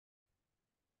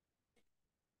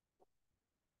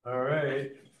All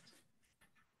right.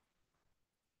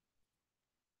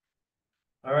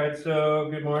 All right, so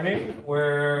good morning.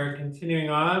 We're continuing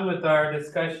on with our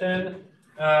discussion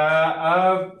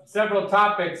of several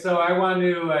topics. So I want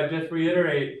to just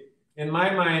reiterate, in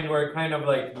my mind, we're kind of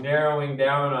like narrowing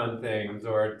down on things,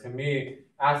 or to me,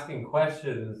 asking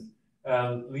questions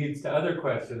leads to other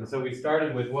questions. So we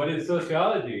started with what is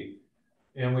sociology?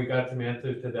 And we got some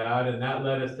answers to that. And that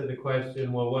led us to the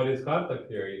question, well, what is conflict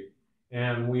theory?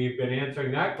 And we've been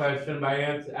answering that question by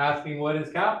asking what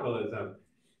is capitalism?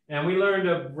 And we learned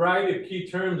a variety of key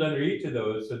terms under each of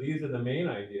those. So these are the main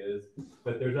ideas,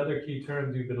 but there's other key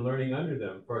terms we've been learning under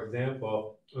them. For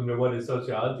example, under what is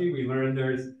sociology, we learned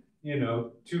there's,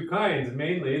 two kinds.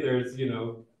 Mainly there's,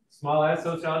 small s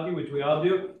sociology, which we all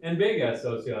do, and big S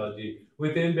sociology.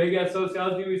 Within big S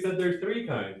sociology, we said there's three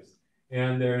kinds.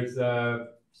 And there's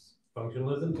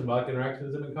functionalism, symbolic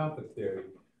interactionism, and conflict theory.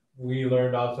 We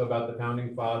learned also about the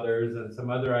founding fathers and some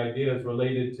other ideas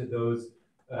related to those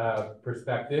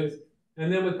perspectives.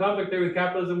 And then with conflict theory, with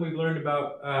capitalism, we've learned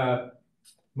about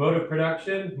mode of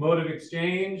production, mode of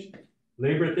exchange,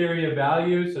 labor theory of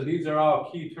value. So these are all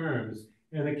key terms.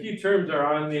 And the key terms are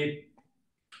on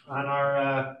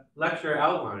our lecture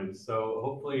outlines. So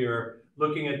hopefully you're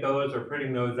looking at those or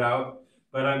printing those out.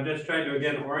 But I'm just trying to,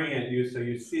 again, orient you so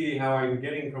you see how I'm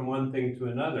getting from one thing to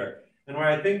another. And where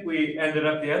I think we ended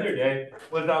up the other day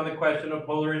was on the question of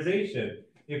polarization.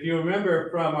 If you remember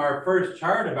from our first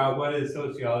chart about what is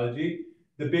sociology,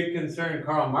 the big concern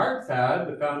Karl Marx had,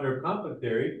 the founder of conflict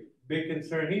theory, big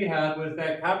concern he had was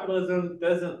that capitalism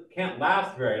can't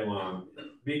last very long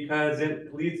because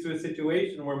it leads to a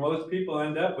situation where most people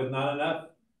end up with not enough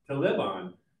to live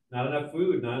on, not enough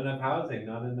food, not enough housing,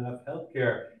 not enough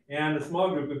healthcare, and a small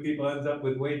group of people ends up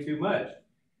with way too much.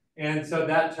 And so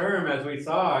that term, as we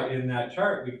saw in that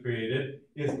chart we created,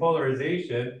 is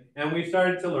polarization. And we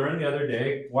started to learn the other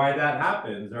day why that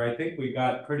happens, or I think we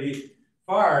got pretty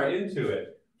far into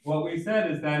it. What we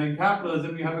said is that in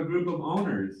capitalism, you have a group of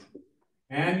owners,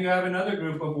 and you have another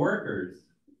group of workers,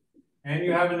 and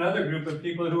you have another group of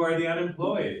people who are the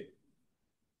unemployed.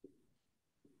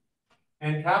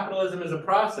 And capitalism is a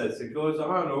process. It goes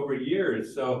on over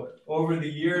years. So over the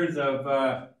years of,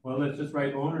 well, let's just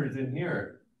write owners in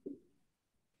here.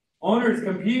 Owners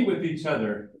compete with each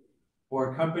other,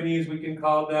 or companies, we can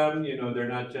call them. They're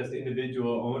not just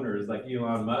individual owners like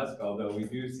Elon Musk, although we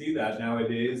do see that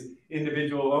nowadays,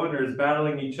 individual owners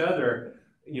battling each other,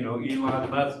 Elon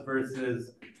Musk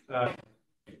versus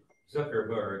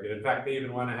Zuckerberg. And in fact, they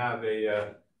even want to have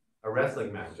a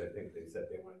wrestling match, I think they said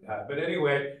they wanted to have. But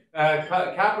anyway,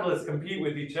 capitalists compete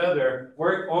with each other.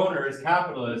 Work owners,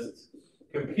 capitalists,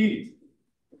 compete.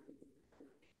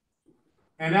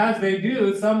 And as they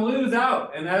do, some lose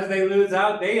out. And as they lose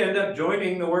out, they end up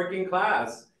joining the working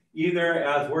class, either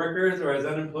as workers or as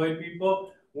unemployed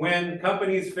people. When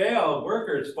companies fail,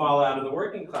 workers fall out of the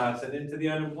working class and into the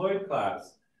unemployed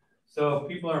class. So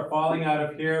people are falling out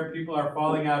of here, people are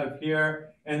falling out of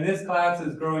here, and this class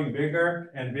is growing bigger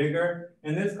and bigger,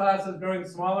 and this class is growing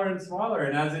smaller and smaller,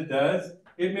 and as it does,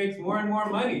 it makes more and more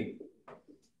money.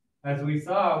 As we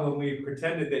saw when we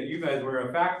pretended that you guys were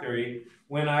a factory,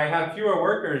 when I have fewer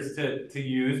workers to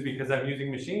use because I'm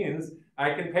using machines,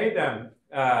 I can pay them.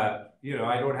 I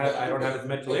don't have as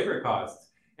much labor costs.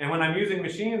 And when I'm using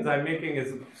machines, I'm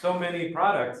making so many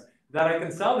products that I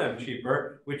can sell them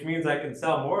cheaper, which means I can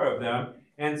sell more of them.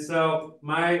 And so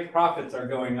my profits are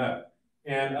going up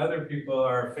and other people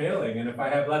are failing. And if I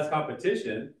have less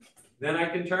competition, then I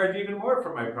can charge even more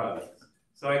for my products.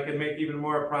 So I can make even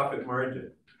more profit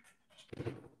margin.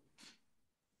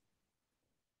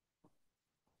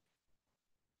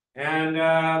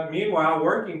 And meanwhile,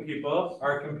 working people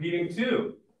are competing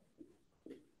too.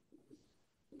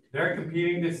 They're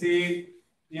competing to see,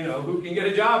 who can get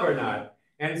a job or not.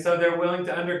 And so they're willing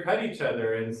to undercut each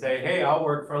other and say, hey, I'll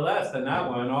work for less than that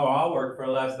one. Oh, I'll work for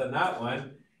less than that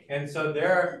one. And so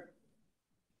their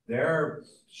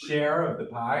share of the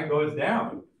pie goes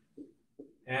down.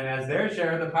 And as their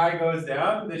share of the pie goes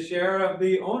down, the share of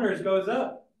the owners goes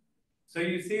up. So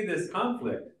you see this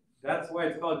conflict. That's why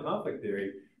it's called conflict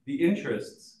theory. The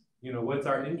interests, what's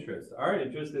our interest? Our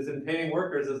interest is in paying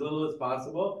workers as little as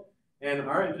possible, and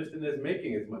our interest in is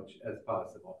making as much as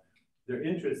possible. Their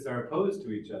interests are opposed to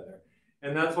each other.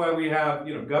 And that's why we have,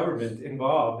 government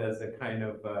involved as a kind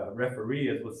of referee,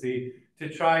 as we'll see, to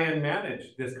try and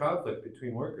manage this conflict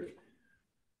between workers.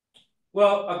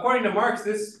 Well, according to Marx,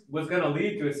 this was going to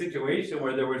lead to a situation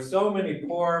where there were so many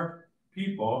poor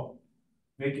people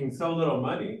making so little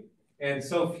money and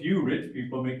so few rich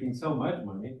people making so much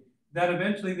money that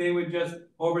eventually they would just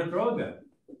overthrow them.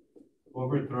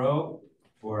 Overthrow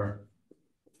or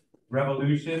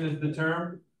Revolution is the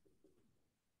term.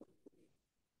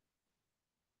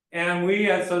 And we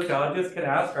as sociologists can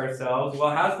ask ourselves,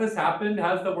 well, has this happened?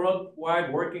 Has the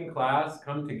worldwide working class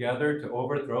come together to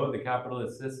overthrow the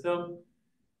capitalist system?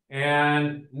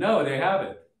 And no, they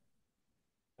haven't.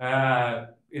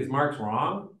 Is Marx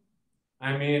wrong?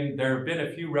 I mean, there have been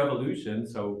a few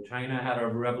revolutions. So China had a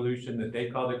revolution that they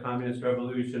called the Communist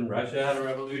Revolution. Russia had a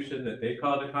revolution that they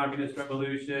called the Communist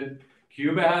Revolution.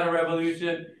 Cuba had a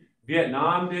revolution.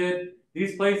 Vietnam did.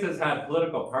 These places had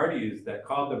political parties that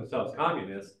called themselves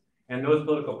communist, and those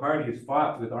political parties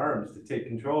fought with arms to take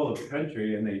control of the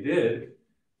country, and they did.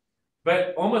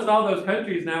 But almost all those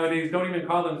countries nowadays don't even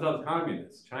call themselves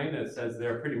communists. China says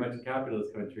they're pretty much a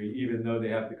capitalist country, even though they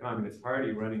have the Communist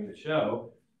Party running the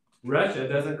show. Russia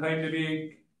doesn't claim to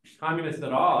be communist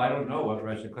at all. I don't know what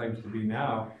Russia claims to be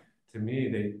now. To me,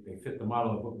 they fit the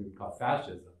model of what we would call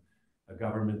fascism, a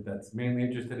government that's mainly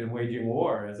interested in waging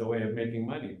war as a way of making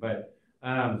money. But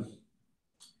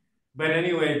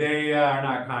anyway, they are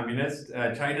not communist.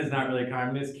 China's not really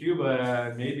communist.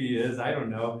 Cuba maybe is, I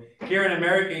don't know. Here in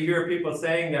America, you hear people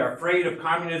saying they're afraid of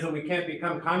communism. We can't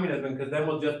become communism because then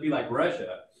we'll just be like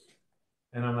Russia.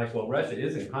 And I'm like, well, Russia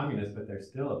isn't communist, but there's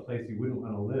still a place you wouldn't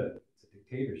want to live. It's a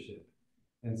dictatorship.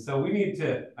 And so we need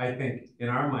to, I think, in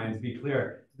our minds, be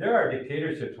clear. There are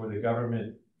dictatorships where the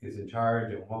government is in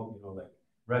charge and won't, like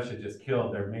Russia just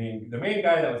killed the main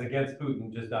guy that was against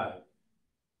Putin just died.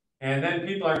 And then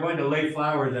people are going to lay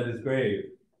flowers at his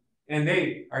grave, and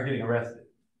they are getting arrested.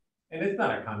 And it's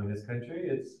not a communist country.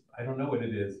 I don't know what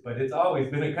it is, but it's always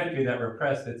been a country that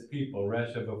repressed its people.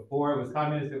 Russia, before it was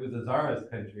communist, it was a czarist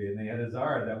country, and they had a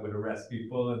czar that would arrest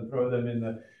people and throw them in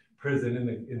the prison in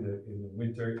the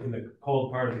winter, in the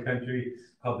cold part of the country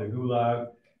called the Gulag.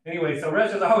 Anyway, so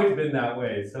Russia's always been that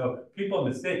way. So people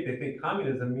mistake. They think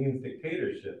communism means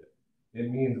dictatorship. It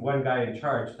means one guy in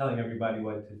charge telling everybody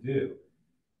what to do.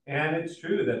 And it's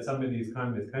true that some of these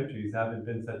communist countries haven't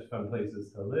been such fun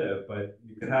places to live, but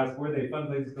you could ask, were they fun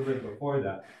places to live before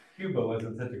that? Cuba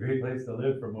wasn't such a great place to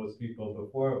live for most people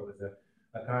before it was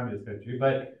a communist country.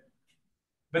 But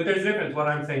there's a difference, what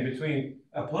I'm saying, between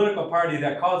a political party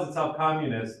that calls itself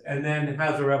communist and then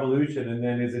has a revolution and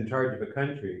then is in charge of a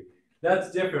country.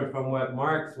 That's different from what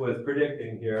Marx was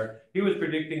predicting here. He was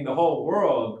predicting the whole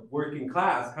world, working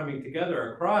class, coming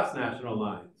together across national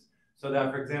lines. So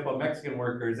that, for example, Mexican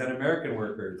workers and American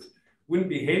workers wouldn't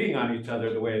be hating on each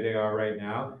other the way they are right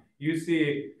now. You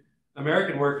see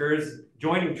American workers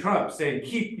joining Trump saying,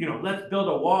 let's build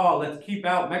a wall, let's keep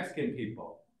out Mexican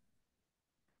people.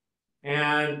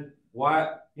 And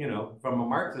from a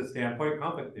Marxist standpoint,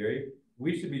 conflict theory,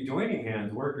 we should be joining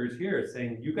hands, workers here,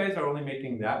 saying, you guys are only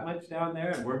making that much down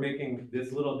there, and we're making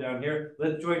this little down here.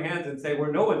 Let's join hands and say,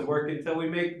 no one's working until we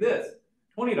make this.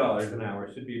 $20 an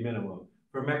hour should be minimum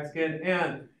for Mexican.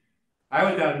 And I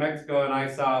was down in Mexico and I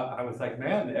was like,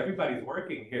 man, everybody's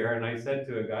working here. And I said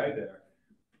to a guy there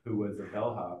who was a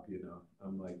bellhop,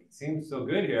 I'm like, it seems so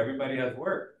good here. Everybody has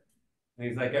work. And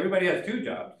he's like, everybody has 2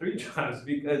 jobs, 3 jobs,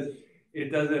 because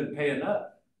it doesn't pay enough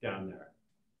down there.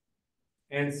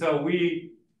 And so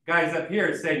we guys up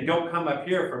here say, don't come up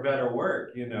here for better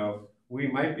work. We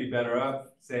might be better off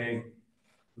saying,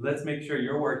 let's make sure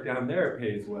your work down there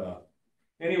pays well.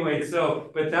 Anyway,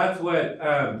 but that's what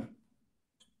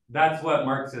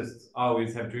Marxists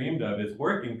always have dreamed of, is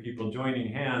working people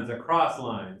joining hands across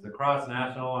lines, across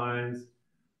national lines,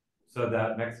 so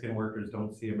that Mexican workers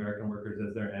don't see American workers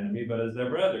as their enemy, but as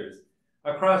their brothers.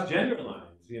 Across gender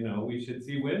lines, we should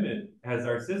see women as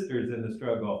our sisters in the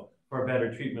struggle for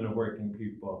better treatment of working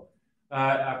people.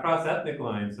 Across ethnic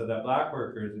lines, so that Black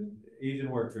workers and Asian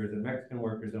workers and Mexican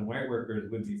workers and white workers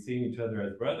would be seeing each other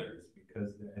as brothers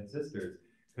and sisters,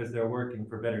 because they're working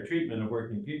for better treatment of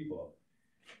working people.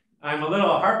 I'm a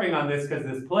little harping on this because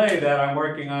this play that I'm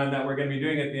working on, that we're going to be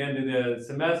doing at the end of the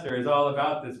semester, is all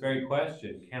about this very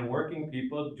question. Can working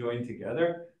people join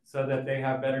together so that they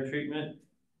have better treatment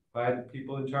by the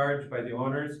people in charge, by the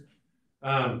owners?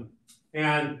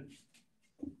 And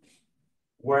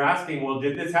we're asking, well,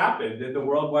 did this happen? Did the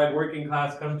worldwide working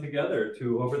class come together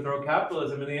to overthrow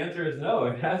capitalism? And the answer is no,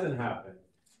 it hasn't happened.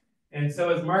 And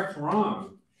so is Marx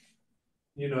wrong?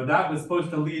 That was supposed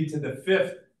to lead to the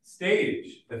 5th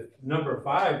stage. The number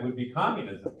 5 would be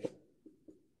communism.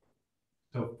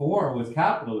 So 4 was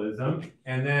capitalism.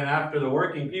 And then after the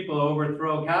working people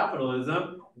overthrow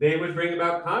capitalism, they would bring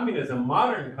about communism,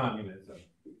 modern communism.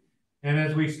 And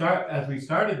as we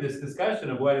started this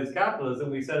discussion of what is capitalism,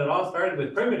 we said it all started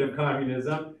with primitive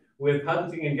communism, with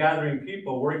hunting and gathering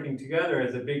people working together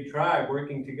as a big tribe,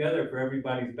 working together for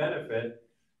everybody's benefit.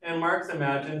 And Marx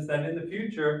imagines that in the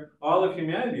future, all of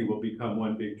humanity will become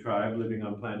one big tribe living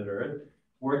on planet Earth,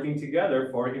 working together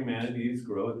for humanity's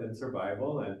growth and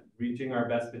survival and reaching our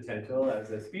best potential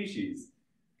as a species.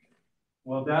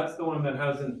 Well, that's the one that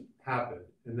hasn't happened.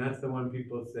 And that's the one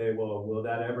people say, well, will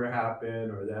that ever happen?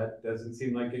 Or that doesn't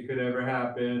seem like it could ever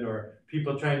happen. Or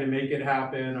people trying to make it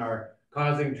happen are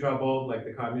causing trouble, like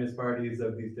the communist parties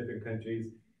of these different countries.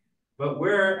 But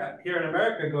we're here in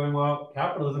America going, well,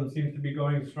 capitalism seems to be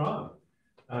going strong.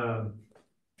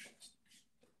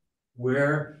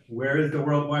 Where is the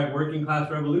worldwide working class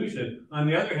revolution? On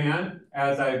the other hand,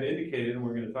 as I've indicated, and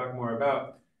we're going to talk more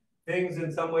about, things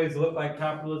in some ways look like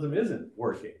capitalism isn't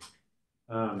working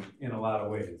in a lot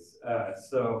of ways.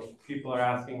 So people are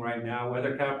asking right now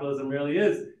whether capitalism really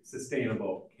is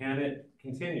sustainable. Can it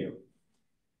continue?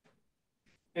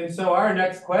 And so our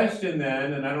next question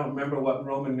then, and I don't remember what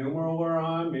Roman numeral we're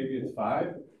on, maybe it's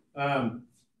 5.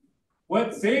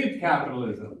 What saved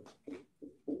capitalism?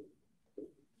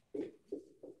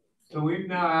 So we've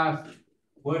now asked,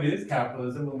 what is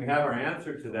capitalism? And we have our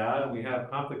answer to that, and we have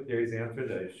conflict theory's answer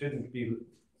that it shouldn't be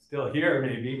still here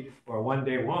maybe, or one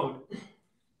day won't.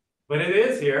 But it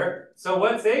is here, so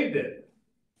what saved it?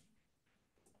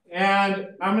 And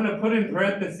I'm going to put in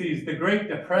parentheses the Great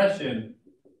Depression.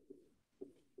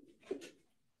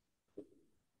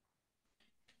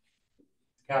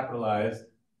 Capitalized.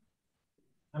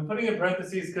 I'm putting in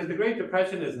parentheses because the Great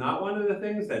Depression is not one of the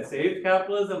things that saved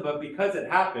capitalism, but because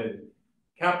it happened,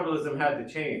 capitalism had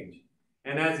to change.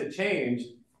 And as it changed,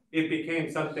 it became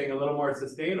something a little more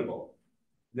sustainable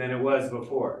than it was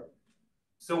before.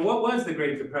 So what was the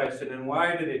Great Depression and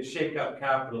why did it shake up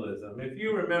capitalism? If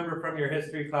you remember from your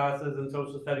history classes and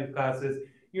social studies classes,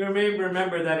 you may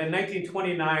remember that in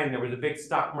 1929, there was a big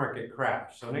stock market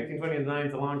crash. So 1929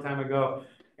 is a long time ago,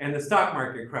 and the stock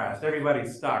market crashed.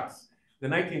 Everybody's stocks. The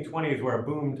 1920s were a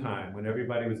boom time when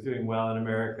everybody was doing well in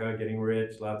America, getting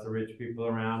rich, lots of rich people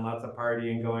around, lots of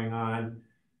partying going on.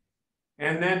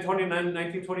 And then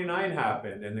 1929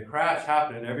 happened, and the crash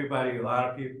happened, and everybody, a lot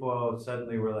of people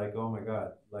suddenly were like, oh my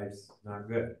God, life's not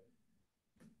good.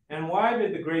 And why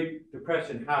did the Great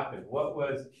Depression happen? What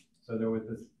was, so there was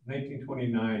this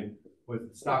 1929 was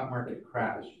the stock market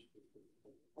crash.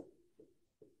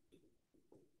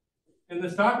 In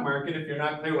the stock market, if you're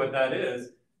not clear what that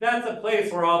is, that's a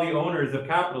place where all the owners of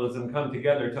capitalism come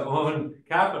together to own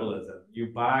capitalism. You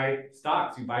buy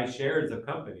stocks, you buy shares of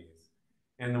companies.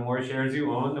 And the more shares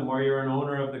you own, the more you're an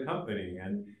owner of the company.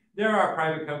 And there are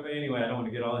private companies, anyway, I don't want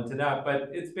to get all into that,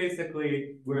 but it's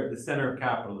basically, we're at the center of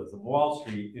capitalism. Wall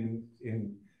Street in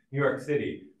New York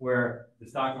City, where the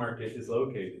stock market is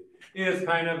located, is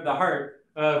kind of the heart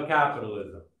of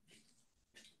capitalism.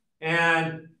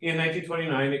 And in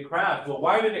 1929, it crashed. Well,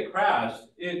 why did it crash?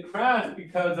 It crashed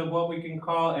because of what we can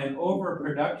call an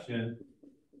overproduction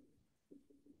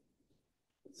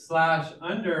 /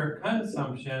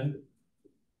 underconsumption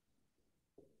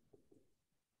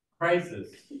crisis.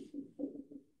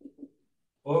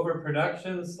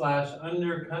 Overproduction /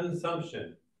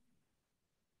 underconsumption.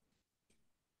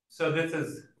 So this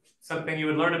is something you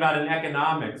would learn about in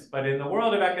economics, but in the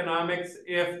world of economics,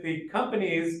 if the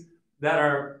companies that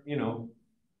are,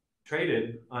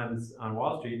 traded on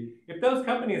Wall Street, if those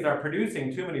companies are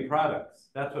producing too many products,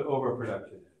 that's what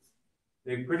overproduction is.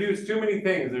 They produce too many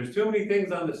things. There's too many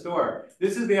things on the store.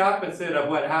 This is the opposite of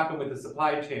what happened with the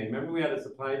supply chain. Remember we had a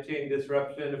supply chain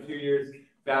disruption a few years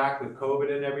back with COVID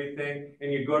and everything,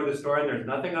 and you go to the store and there's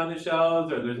nothing on the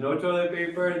shelves, or there's no toilet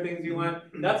paper and things you want.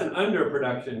 That's an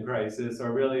underproduction crisis,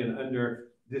 or really an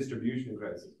under distribution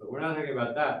crisis, but we're not talking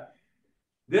about that.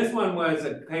 This one was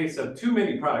a case of too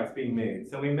many products being made.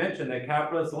 So we mentioned that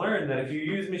capitalists learned that if you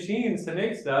use machines to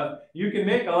make stuff, you can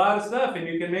make a lot of stuff and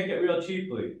you can make it real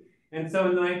cheaply. And so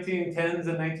in the 1910s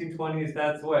and 1920s,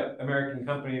 that's what American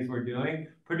companies were doing,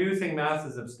 producing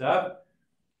masses of stuff.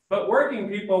 But working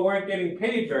people weren't getting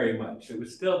paid very much. It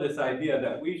was still this idea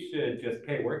that we should just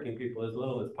pay working people as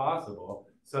little as possible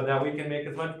so that we can make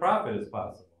as much profit as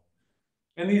possible.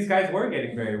 And these guys were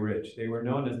getting very rich. They were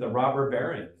known as the robber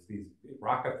barons.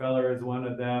 Rockefeller is one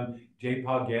of them, J.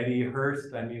 Paul Getty,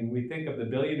 Hearst. I mean, we think of the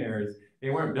billionaires. They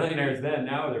weren't billionaires then,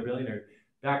 now they're billionaires.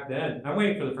 Back then, I'm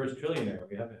waiting for the first trillionaire.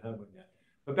 We haven't had one yet.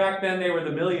 But back then they were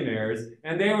the millionaires,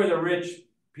 and they were the rich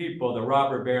people, the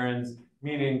robber barons,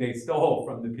 meaning they stole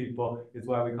from the people, is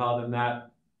why we call them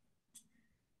that.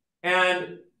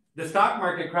 And the stock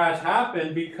market crash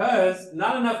happened because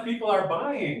not enough people are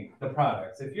buying the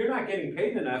products. If you're not getting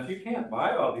paid enough, you can't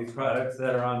buy all these products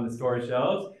that are on the store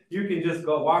shelves. You can just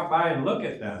go walk by and look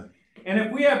at them. And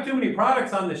if we have too many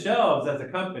products on the shelves as a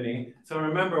company, so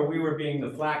remember we were being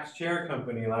the flax chair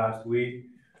company last week,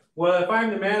 Well, if I'm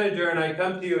the manager and I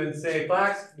come to you and say,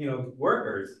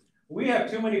 workers, we have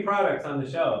too many products on the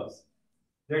shelves.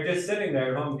 They're just sitting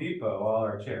there at Home Depot, all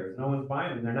our chairs. No one's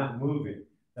buying them. They're not moving.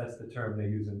 That's the term they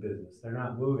use in business. They're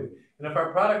not moving. And if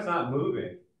our product's not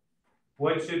moving,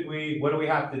 what do we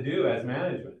have to do as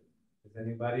management? Does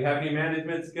anybody have any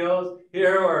management skills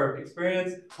here or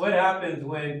experience? What happens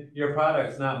when your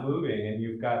product's not moving and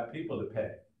you've got people to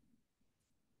pay?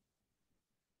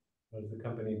 What does the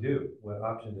company do? What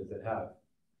option does it have?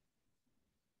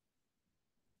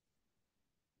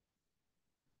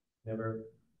 Never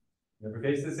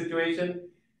faced this situation?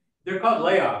 They're called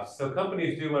layoffs. So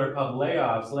companies do what are called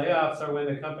layoffs. Layoffs are when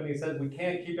the company says we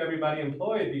can't keep everybody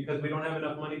employed because we don't have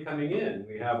enough money coming in.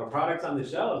 We have our products on the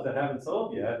shelves that haven't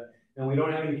sold yet, and we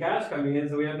don't have any cash coming in,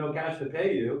 so we have no cash to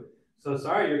pay you. So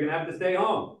sorry, you're gonna have to stay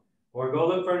home or go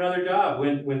look for another job.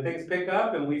 When things pick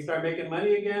up and we start making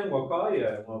money again, we'll call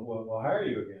you, we'll hire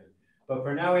you again. But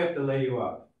for now, we have to lay you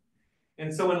off.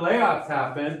 And so when layoffs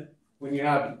happen, when you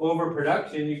have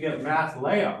overproduction, you get mass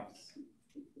layoffs.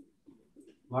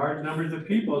 Large numbers of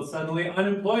people suddenly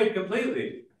unemployed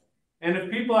completely. And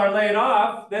if people are laid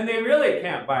off, then they really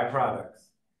can't buy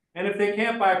products. And if they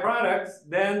can't buy products,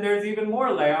 then there's even more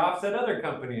layoffs at other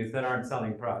companies that aren't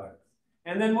selling products.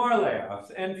 And then more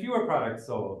layoffs and fewer products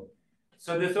sold.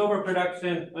 So this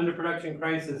overproduction, underproduction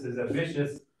crisis is a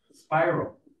vicious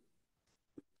spiral.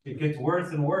 It gets worse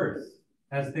and worse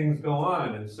as things go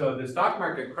on. And so the stock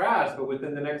market crashed, but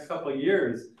within the next couple of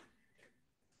years,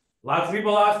 lots of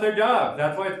people lost their jobs.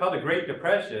 That's why it's called the Great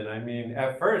Depression. I mean,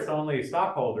 at first, only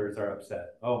stockholders are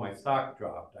upset. Oh, my stock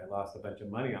dropped. I lost a bunch of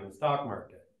money on the stock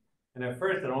market. And at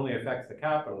first, it only affects the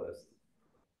capitalists.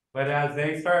 But as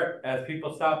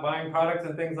people stop buying products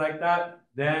and things like that,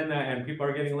 then, and people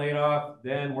are getting laid off,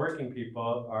 then working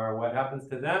people are, what happens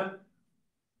to them?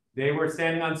 They were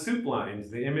standing on soup lines.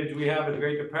 The image we have of the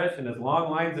Great Depression is long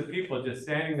lines of people just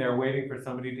standing there waiting for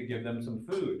somebody to give them some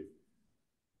food.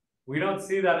 We don't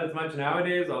see that as much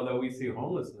nowadays, although we see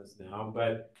homelessness now.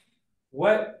 But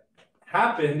what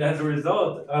happened as a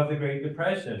result of the Great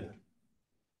Depression?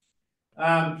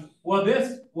 Well,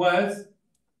 this was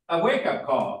a wake-up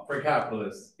call for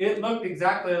capitalists. It looked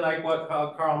exactly like what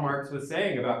Karl Marx was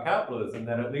saying about capitalism,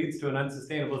 that it leads to an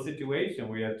unsustainable situation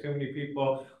where you have too many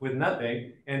people with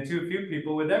nothing and too few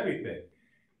people with everything.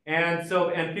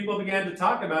 And people began to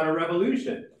talk about a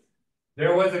revolution.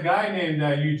 There was a guy named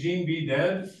Eugene V.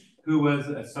 Debs, who was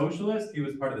a socialist. He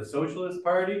was part of the Socialist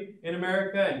Party in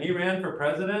America, and he ran for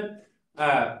president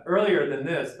earlier than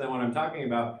what I'm talking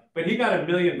about. But he got 1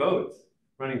 million votes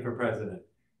running for president.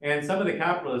 And some of the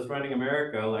capitalists running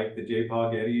America, like the J.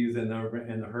 Paul Gettys and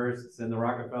the Hearsts and the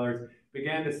Rockefellers,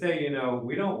 began to say,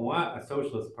 we don't want a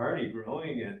socialist party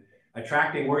growing and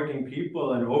attracting working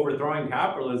people and overthrowing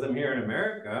capitalism here in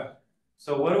America.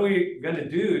 So what are we going to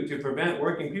do to prevent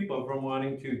working people from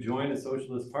wanting to join a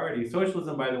socialist party?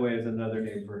 Socialism, by the way, is another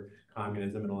name for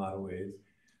communism in a lot of ways.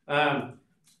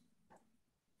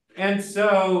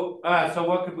 So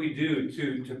what could we do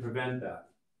to prevent that?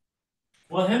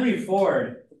 Well, Henry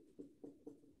Ford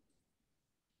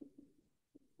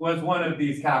was one of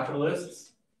these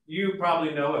capitalists. You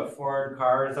probably know what Ford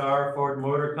cars are, Ford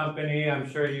Motor Company. I'm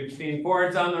sure you've seen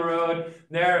Fords on the road.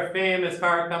 They're a famous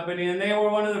car company, and they were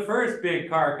one of the first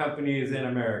big car companies in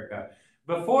America.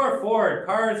 Before Ford,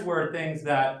 cars were things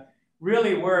that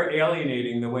really were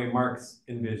alienating the way Marx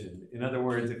envisioned. In other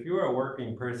words, if you were a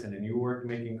working person and you worked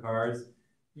making cars,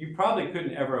 you probably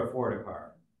couldn't ever afford a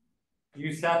car.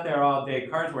 You sat there all day.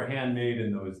 Cars were handmade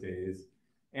in those days.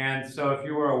 And so if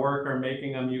you were a worker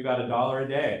making them, you got $1 a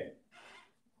day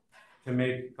to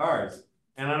make cars.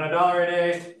 And on $1 a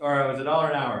day, or it was $1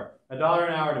 an hour, $1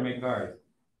 an hour to make cars.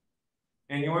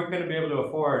 And you weren't going to be able to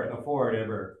afford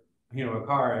ever, a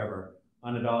car ever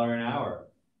on $1 an hour.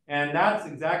 And that's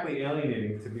exactly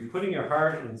alienating, to be putting your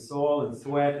heart and soul and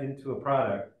sweat into a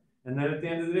product. And then at the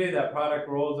end of the day, that product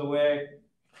rolls away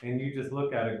and you just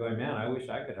look at it going, man, I wish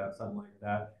I could have something like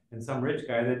that. And some rich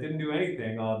guy that didn't do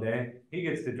anything all day, he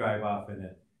gets to drive off in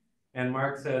it. And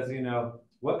Marx says,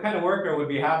 what kind of worker would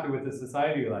be happy with a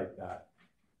society like that?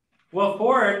 Well,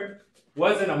 Ford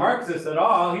wasn't a Marxist at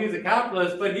all. He was a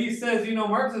capitalist, but he says,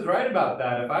 Marx is right about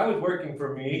that. If I was working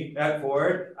for me at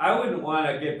Ford, I wouldn't want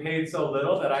to get paid so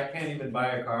little that I can't even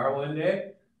buy a car one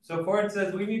day. So Ford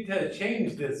says we need to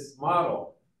change this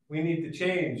model. We need to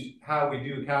change how we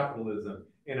do capitalism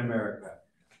in America.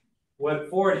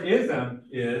 What Fordism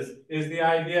is the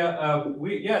idea of,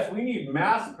 we need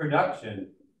mass production,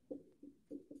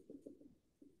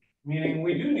 meaning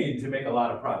we do need to make a lot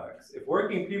of products. If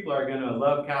working people are going to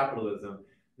love capitalism,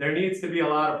 there needs to be a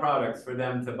lot of products for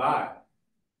them to buy.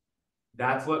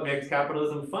 That's what makes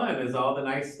capitalism fun, is all the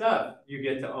nice stuff you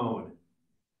get to own.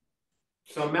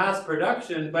 So mass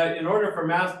production, but in order for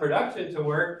mass production to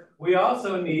work, we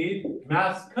also need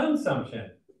mass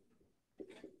consumption.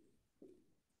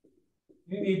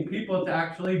 You need people to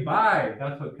actually buy.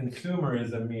 That's what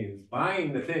consumerism means.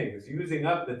 Buying the things, using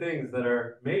up the things that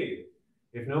are made.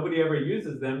 If nobody ever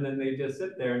uses them, then they just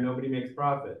sit there and nobody makes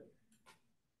profit.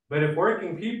 But if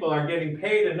working people are getting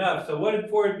paid enough, so what did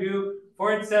Ford do?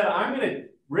 Ford said, I'm going to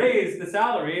raise the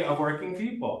salary of working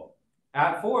people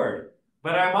at Ford.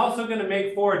 But I'm also going to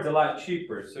make Fords a lot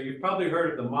cheaper. So you've probably heard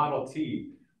of the Model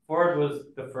T. Ford was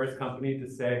the first company to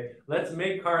say, let's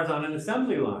make cars on an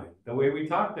assembly line, the way we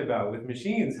talked about, with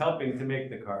machines helping to make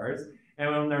the cars.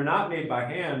 And when they're not made by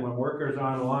hand, when workers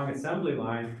are on a long assembly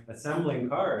line assembling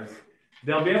cars,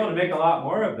 they'll be able to make a lot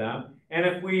more of them. And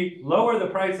if we lower the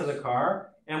price of the car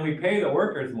and we pay the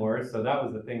workers more, so that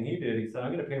was the thing he did. He said,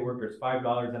 I'm going to pay workers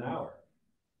 $5 an hour.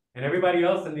 And everybody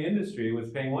else in the industry was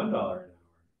paying $1 an hour.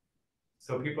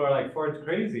 So people are like, Ford's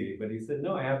crazy. But he said,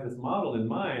 no, I have this model in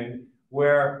mind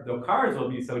where the cars will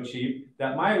be so cheap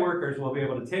that my workers will be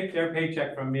able to take their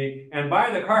paycheck from me and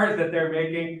buy the cars that they're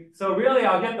making. So really,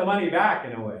 I'll get the money back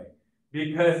in a way,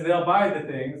 because they'll buy the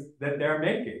things that they're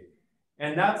making.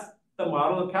 And that's the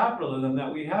model of capitalism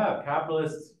that we have.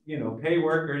 Capitalists, pay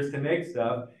workers to make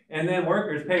stuff, and then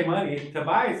workers pay money to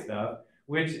buy stuff,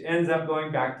 which ends up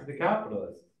going back to the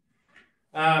capitalists.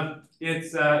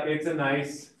 It's a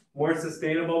nice, more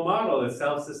sustainable model, a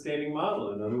self-sustaining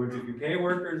model. In other words, if you pay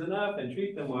workers enough and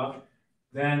treat them well,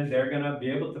 then they're going to be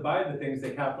able to buy the things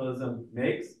that capitalism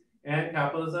makes, and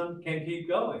capitalism can keep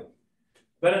going.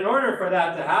 But in order for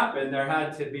that to happen, there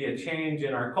had to be a change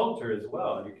in our culture as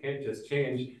well. You can't just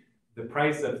change the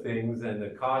price of things and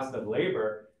the cost of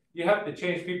labor. You have to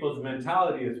change people's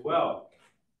mentality as well.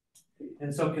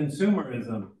 And so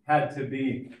consumerism had to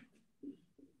be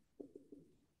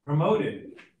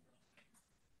promoted.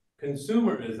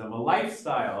 Consumerism, a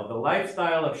lifestyle, the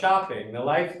lifestyle of shopping, the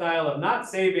lifestyle of not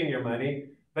saving your money,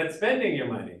 but spending your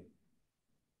money.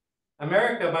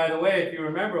 America, by the way, if you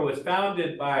remember, was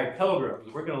founded by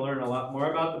pilgrims. We're going to learn a lot more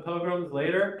about the pilgrims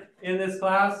later in this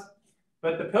class.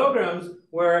 But the pilgrims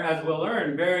were, as we'll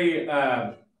learn, very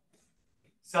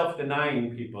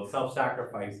self-denying people,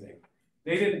 self-sacrificing.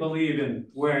 They didn't believe in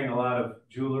wearing a lot of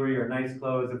jewelry or nice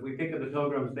clothes. If we think of the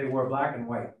pilgrims, they wore black and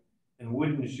white and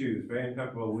wooden shoes, very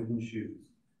uncomfortable wooden shoes.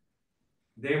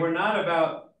 They were not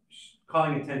about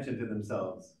calling attention to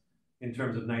themselves in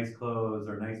terms of nice clothes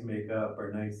or nice makeup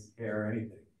or nice hair or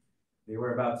anything. They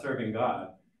were about serving God.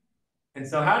 And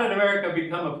so how did America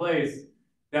become a place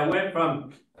that went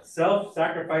from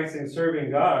self-sacrificing serving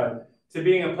God to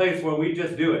being a place where we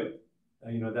just do it?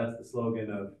 That's the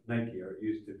slogan of Nike, or it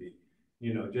used to be.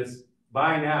 Just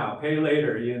buy now, pay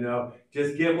later,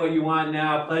 just get what you want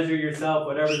now, pleasure yourself,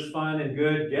 whatever's fun and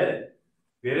good, get it.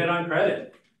 Get it on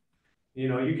credit.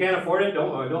 You can't afford it,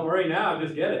 don't worry now,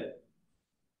 just get it.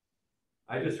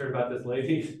 I just heard about this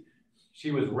lady.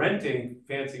 She was renting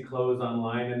fancy clothes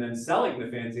online and then selling the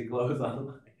fancy clothes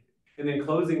online. And then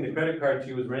closing the credit card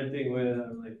she was renting with.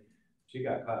 I'm like, she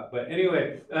got caught. But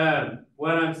anyway,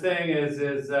 what I'm saying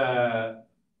is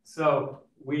so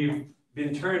we've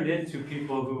been turned into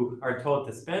people who are told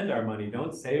to spend our money,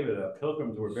 don't save it up.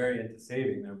 Pilgrims were very into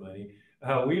saving their money.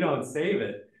 We don't save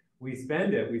it, we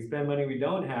spend it. We spend money we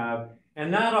don't have.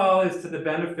 And that all is to the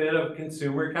benefit of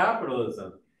consumer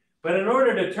capitalism. But in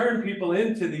order to turn people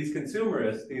into these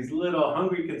consumerists, these little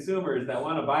hungry consumers that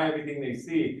want to buy everything they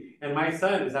see, and my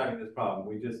son is having this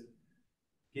problem.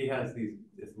 He has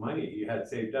this money he had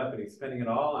saved up, and he's spending it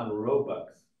all on Robux.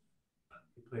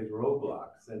 He plays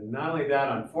Roblox, and not only that,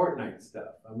 on Fortnite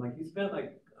stuff. I'm like, you spent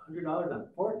like $100 on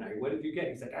Fortnite. What did you get?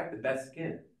 He's like, I have the best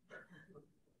skin.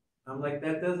 I'm like,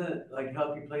 that doesn't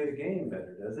help you play the game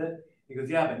better, does it? He goes,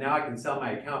 yeah, but now I can sell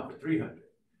my account for $300.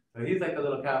 So he's like a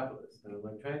little capitalist. And I'm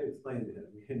like trying to explain to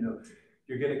him,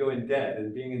 you're going to go in debt,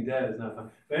 and being in debt is not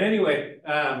fun. But anyway,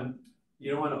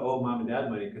 you don't want to owe mom and dad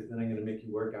money, because then I'm going to make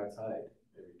you work outside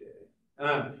every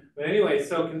day. But anyway,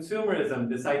 so consumerism,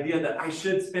 this idea that I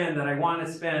should spend, that I want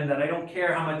to spend, that I don't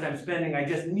care how much I'm spending, I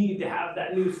just need to have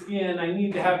that new skin, I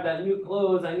need to have that new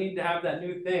clothes, I need to have that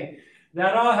new thing.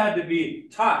 That all had to be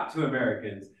taught to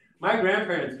Americans. My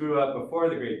grandparents grew up before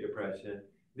the Great Depression.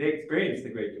 They experienced the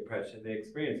Great Depression. They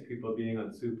experienced people being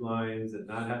on soup lines and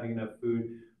not having enough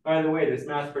food. By the way, this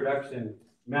mass production,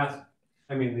 I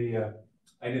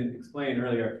didn't explain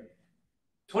earlier,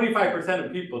 25%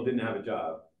 of people didn't have a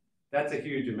job. That's a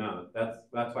huge amount. That's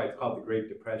why it's called the Great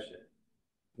Depression.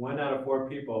 1 out of 4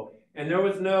 people. And there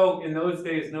was in those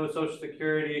days, no Social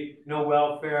Security, no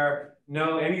welfare,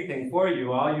 know anything for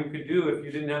you. All you could do if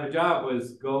you didn't have a job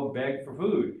was go beg for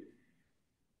food.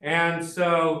 And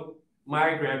so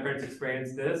my grandparents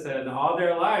experienced this, and all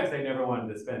their lives they never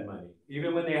wanted to spend money.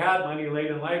 Even when they had money late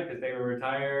in life because they were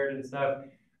retired and stuff,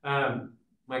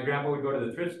 my grandpa would go to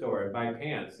the thrift store and buy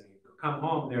pants. And he'd come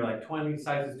home, they're like 20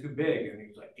 sizes too big. And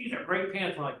he's like, these are great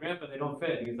pants. I'm like, Grandpa, they don't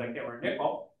fit. And he's like, they were a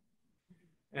nickel.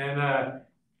 And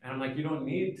I'm like, you don't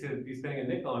need to be spending a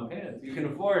nickel on pants. You can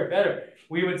afford better.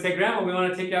 We would say, Grandma, we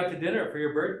want to take you out to dinner for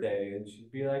your birthday. And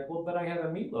she'd be like, well, but I have a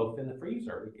meatloaf in the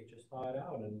freezer. We could just thaw it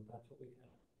out, and that's what we have.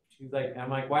 She's like, I'm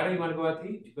like, why don't you want to go out to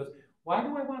eat? She goes, why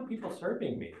do I want people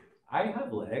serving me? I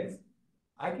have legs.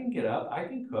 I can get up. I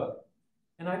can cook.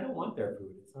 And I don't want their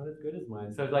food. It's not as good as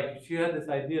mine. So like, she had this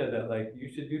idea that like, you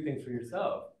should do things for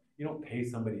yourself. You don't pay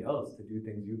somebody else to do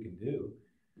things you can do.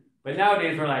 But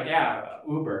nowadays we're like, yeah,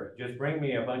 Uber, just bring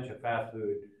me a bunch of fast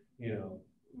food, you know,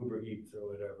 Uber Eats or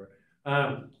whatever.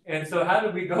 And so how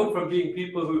did we go from being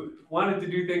people who wanted to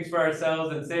do things for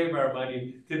ourselves and save our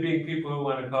money to being people who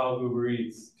want to call Uber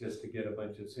Eats just to get a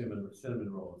bunch of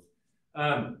cinnamon rolls?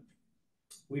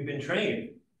 We've been trained.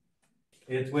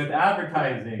 It's with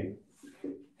advertising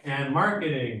and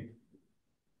marketing.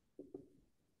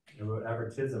 I wrote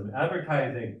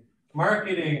advertising,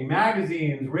 marketing,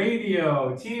 magazines,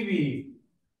 radio, TV,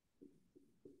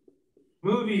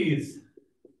 movies,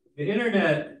 the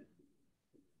internet.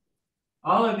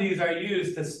 All of these are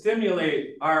used to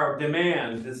stimulate our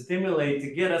demand,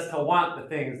 to get us to want the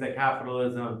things that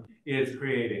capitalism is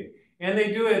creating. And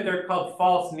they do it, they're called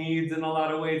false needs in a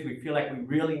lot of ways. We feel like we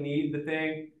really need the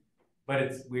thing,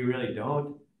 but we really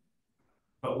don't.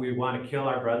 But we want to kill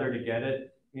our brother to get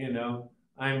it, you know?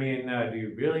 I mean, do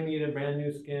you really need a brand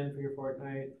new skin for your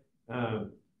Fortnite?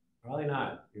 Probably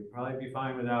not. You'd probably be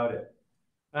fine without it.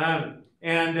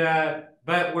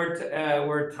 But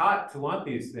we're taught to want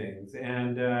these things.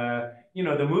 And, you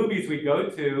know, the movies we go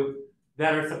to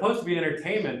that are supposed to be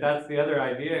entertainment, that's the other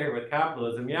idea here with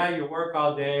capitalism. Yeah, you work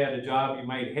all day at a job you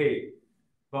might hate.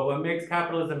 But what makes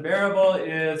capitalism bearable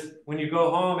is when you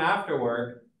go home after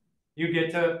work, you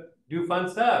get to do fun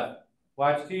stuff.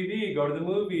 Watch TV, go to the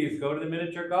movies, go to the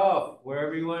miniature golf,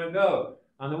 wherever you want to go.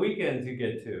 On the weekends you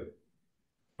get to.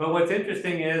 But what's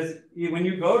interesting is when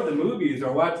you go to the movies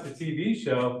or watch the TV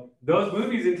show, those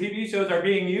movies and TV shows are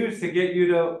being used to get you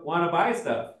to want to buy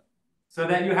stuff so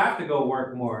that you have to go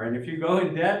work more. And if you go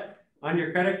in debt on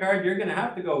your credit card, you're going to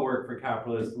have to go work for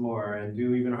capitalists more and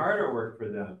do even harder work for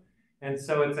them. And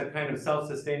so it's a kind of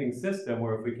self-sustaining system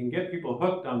where if we can get people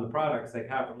hooked on the products that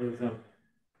capitalism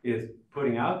is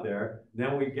putting out there,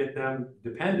 then we get them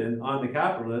dependent on the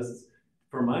capitalists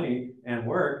for money and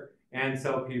work. And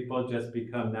so people just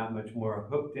become that much more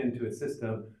hooked into a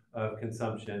system of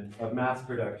consumption, of mass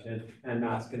production and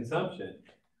mass consumption.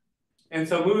 And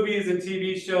so movies and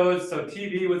TV shows, so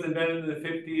TV was invented in the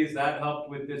 50s, that helped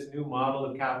with this new model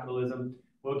of capitalism.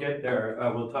 We'll get there,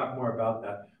 we'll talk more about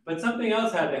that. But something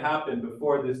else had to happen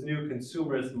before this new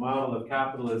consumerist model of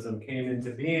capitalism came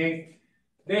into being.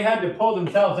 They had to pull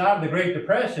themselves out of the Great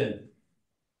Depression.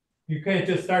 You can't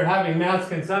just start having mass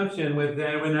consumption when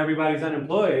everybody's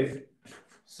unemployed.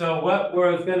 So what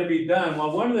was going to be done?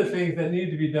 Well, one of the things that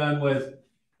needed to be done was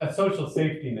a social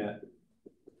safety net.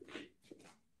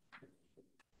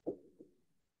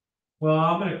 Well,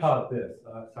 I'm going to call it this.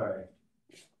 Sorry.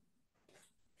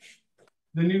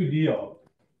 The New Deal.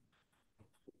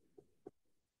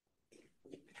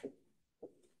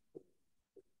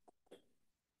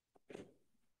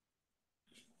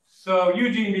 So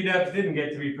Eugene V. Debs didn't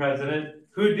get to be president.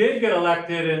 Who did get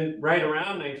elected and right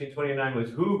around 1929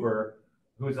 was Hoover,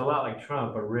 who's a lot like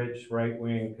Trump, a rich,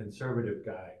 right-wing, conservative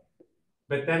guy.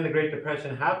 But then the Great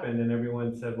Depression happened and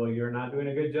everyone said, well, you're not doing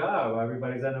a good job.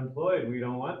 Everybody's unemployed. We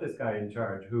don't want this guy in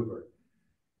charge, Hoover.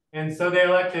 And so they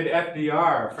elected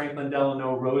FDR, Franklin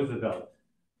Delano Roosevelt.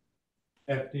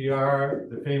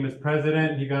 FDR, the famous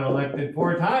president, he got elected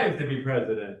 4 times to be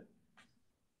president.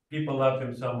 People loved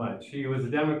him so much. He was a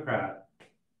Democrat.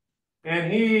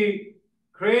 And he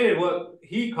created what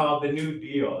he called the New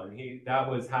Deal. And that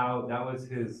was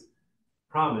his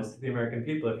promise to the American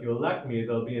people. If you elect me,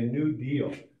 there'll be a New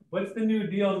Deal. What's the New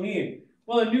Deal mean?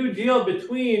 Well, a new deal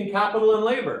between capital and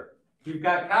labor. You've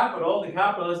got capital, the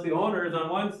capitalists, the owners on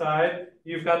one side.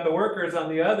 You've got the workers on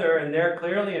the other, and they're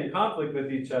clearly in conflict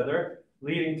with each other,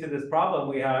 leading to this problem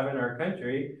we have in our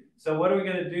country. So what are we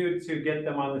going to do to get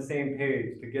them on the same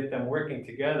page, to get them working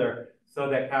together so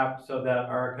that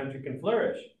our country can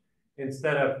flourish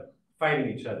instead of fighting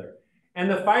each other? And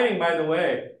the fighting, by the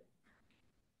way,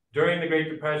 during the Great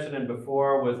Depression and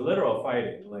before was literal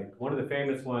fighting. Like one of the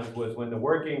famous ones was when the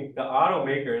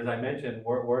automakers I mentioned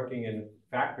were working in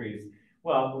factories.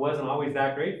 Well, it wasn't always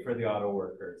that great for the auto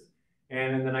workers.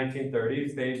 And in the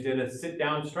 1930s, they did a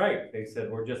sit-down strike. They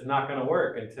said, we're just not going to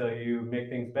work until you make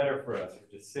things better for us.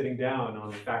 We're just sitting down on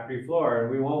the factory floor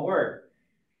and we won't work.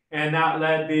 And that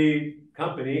led the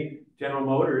company, General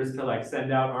Motors, to like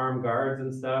send out armed guards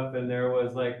and stuff. And there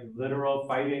was like literal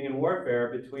fighting and warfare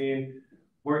between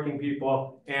working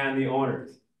people and the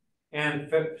owners. And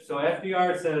so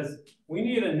FDR says, we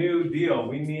need a new deal.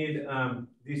 We need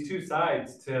these two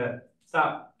sides to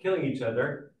stop killing each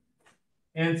other.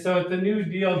 And so the new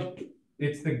deal,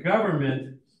 it's the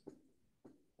government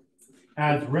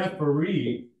as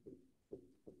referee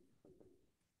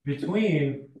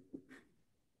between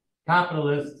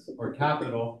capitalists or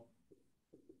capital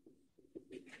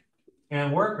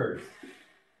and workers.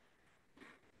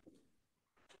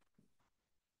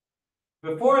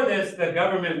 Before this, the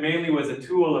government mainly was a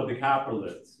tool of the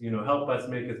capitalists, help us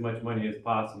make as much money as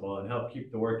possible and help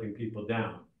keep the working people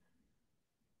down.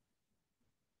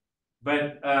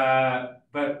 But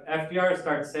FDR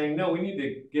starts saying, no, we need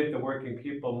to give the working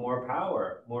people more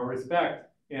power, more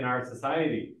respect in our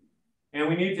society. And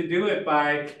we need to do it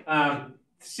by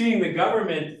seeing the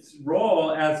government's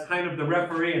role as kind of the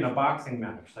referee in a boxing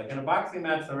match. Like in a boxing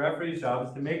match, the referee's job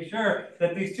is to make sure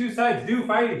that these two sides do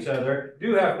fight each other,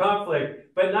 do have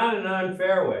conflict, but not in an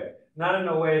unfair way, not in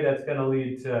a way that's going to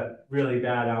lead to really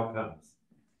bad outcomes.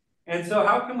 And so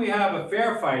how can we have a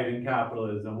fair fight in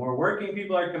capitalism where working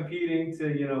people are competing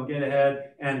to, get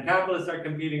ahead and capitalists are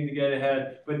competing to get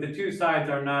ahead, but the two sides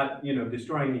are not,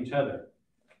 destroying each other?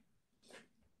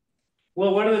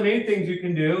 Well, one of the main things you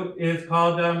can do is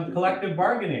called collective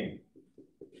bargaining.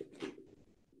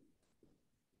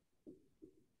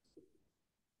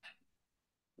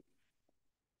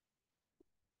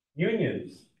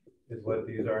 Unions is what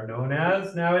these are known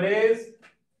as nowadays.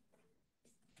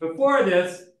 Before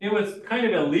this, it was kind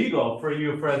of illegal for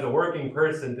you as a working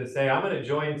person to say, I'm going to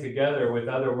join together with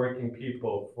other working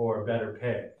people for better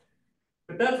pay.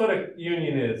 But that's what a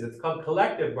union is. It's called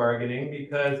collective bargaining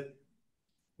because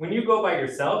when you go by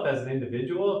yourself as an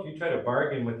individual, if you try to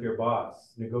bargain with your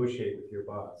boss, negotiate with your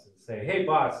boss and say, hey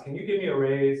boss, can you give me a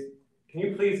raise? Can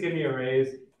you please give me a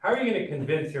raise? How are you going to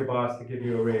convince your boss to give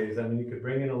you a raise? I mean, you could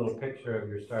bring in a little picture of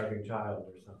your starving child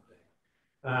or something.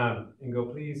 And go,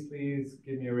 please, please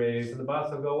give me a raise. And the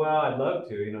boss will go, well, I'd love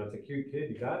to. It's a cute kid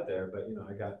you got there, but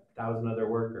I got 1,000 other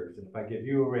workers. And if I give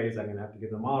you a raise, I'm going to have to give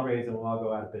them all a raise and we'll all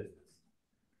go out of business.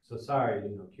 So sorry,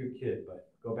 cute kid, but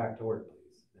go back to work,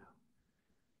 please, now.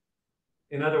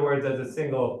 In other words, as a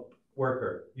single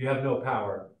worker, you have no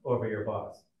power over your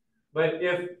boss. But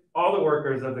if all the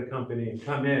workers of the company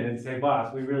come in and say,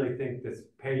 boss, we really think this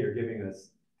pay you're giving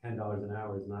us, $10 an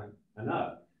hour, is not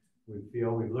enough. We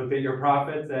feel we've looked at your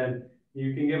profits and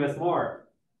you can give us more.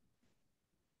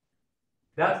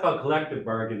 That's called collective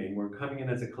bargaining. We're coming in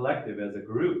as a collective, as a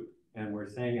group, and we're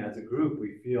saying as a group,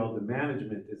 we feel the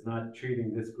management is not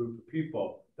treating this group of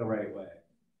people the right way.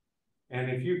 And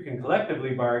if you can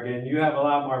collectively bargain, you have a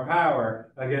lot more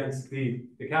power against the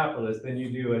capitalist than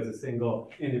you do as a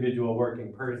single individual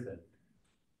working person.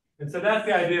 And so that's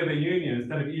the idea of a union.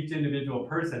 Instead of each individual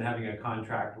person having a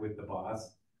contract with the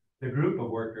boss, the group of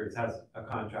workers has a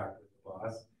contract with the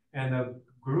boss, and the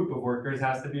group of workers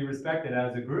has to be respected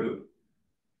as a group.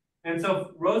 And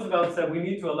so Roosevelt said, we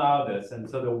need to allow this. And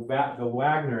so the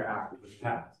Wagner Act was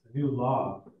passed, a new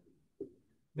law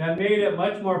that made it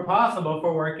much more possible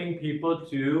for working people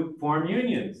to form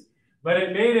unions. But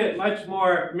it made it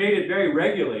very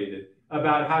regulated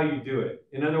about how you do it.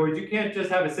 In other words, you can't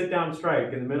just have a sit-down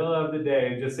strike in the middle of the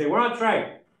day and just say, we're on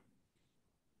strike.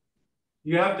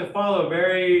 You have to follow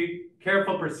very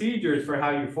careful procedures for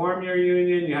how you form your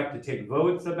union. You have to take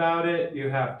votes about it. You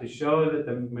have to show that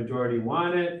the majority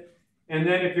want it. And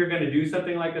then if you're going to do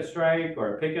something like a strike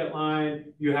or a picket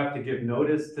line, you have to give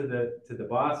notice to the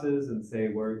bosses and say,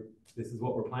 this is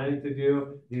what we're planning to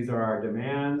do. These are our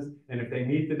demands. And if they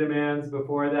meet the demands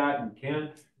before that, you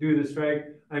can't do the strike.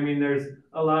 I mean, there's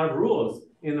a lot of rules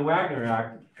in the Wagner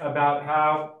Act about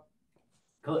how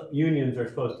unions are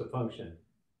supposed to function.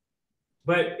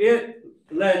 But it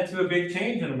led to a big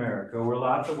change in America where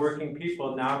lots of working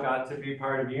people now got to be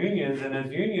part of unions. And as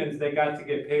unions, they got to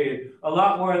get paid a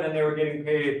lot more than they were getting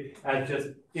paid as just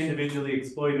individually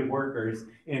exploited workers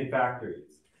in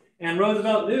factories. And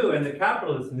Roosevelt knew, and the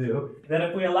capitalists knew, that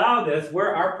if we allow this,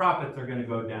 our profits are going to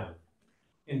go down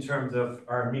in terms of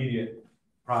our immediate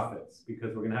profits,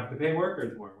 because we're going to have to pay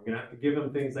workers more. We're going to have to give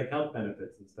them things like health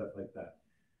benefits and stuff like that.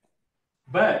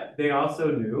 But they also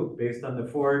knew, based on the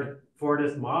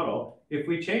Fordist model, if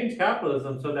we change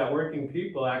capitalism so that working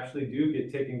people actually do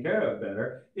get taken care of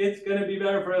better, it's going to be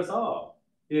better for us all.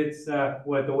 It's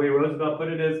what the way Roosevelt put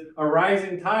it is a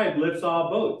rising tide lifts all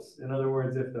boats. In other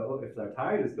words, if the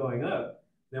tide is going up,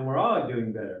 then we're all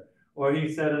doing better. Or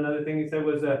he said another thing he said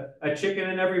was a chicken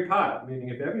in every pot, meaning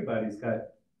if everybody's got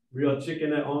real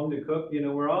chicken at home to cook,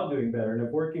 we're all doing better. And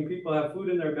if working people have food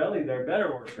in their belly, they're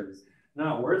better workers,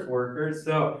 not worse workers.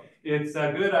 So it's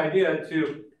a good idea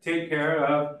to take care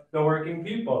of the working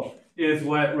people, is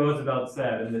what Roosevelt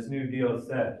said and this New Deal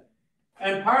said.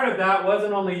 And part of that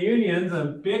wasn't only unions, a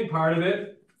big part of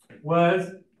it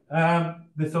was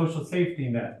the social safety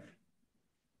net.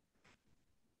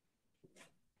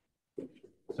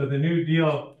 So the New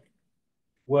Deal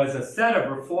was a set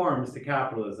of reforms to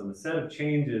capitalism, a set of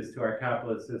changes to our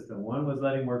capitalist system. One was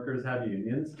letting workers have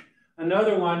unions.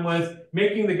 Another one was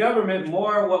making the government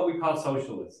more what we call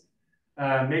socialist,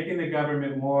 making the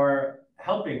government more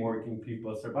helping working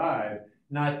people survive,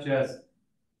 not just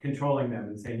controlling them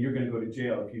and saying, you're going to go to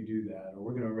jail if you do that, or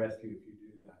we're going to arrest you if you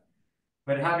do that.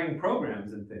 But having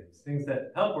programs and things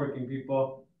that help working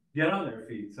people get on their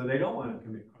feet so they don't want to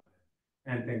commit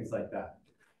crime and things like that.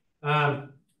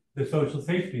 The social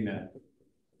safety net.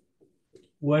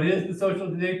 What is the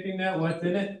social safety net? What's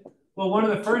in it? Well, one of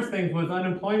the first things was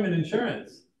unemployment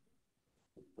insurance.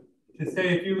 To say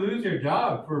if you lose your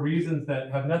job for reasons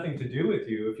that have nothing to do with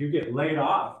you, if you get laid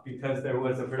off because there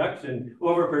was a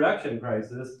overproduction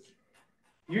crisis,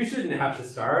 you shouldn't have to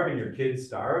starve and your kids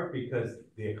starve because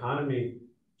the economy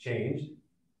changed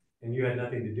and you had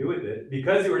nothing to do with it.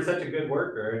 Because you were such a good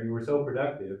worker and you were so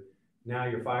productive, now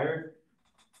you're fired.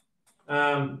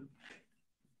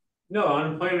 No,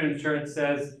 unemployment insurance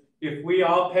says if we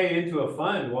all pay into a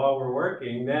fund while we're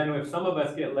working, then if some of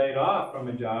us get laid off from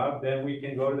a job, then we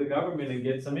can go to the government and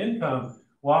get some income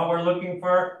while we're looking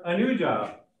for a new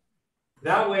job.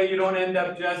 That way you don't end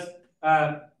up just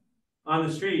on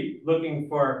the street looking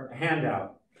for a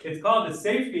handout. It's called the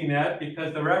safety net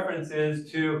because the reference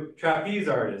is to trapeze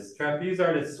artists. Trapeze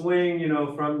artists swing,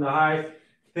 from the high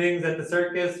things at the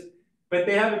circus, but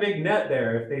they have a big net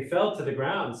there. If they fell to the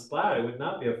ground, splat, it would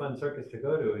not be a fun circus to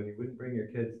go to, and you wouldn't bring your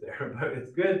kids there. But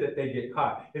it's good that they get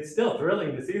caught. It's still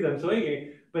thrilling to see them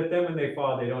swinging, but then when they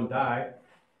fall, they don't die.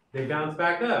 They bounce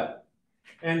back up.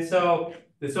 And so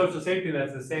the social safety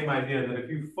net's the same idea that if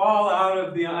you fall out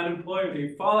of the unemployment,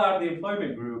 you fall out of the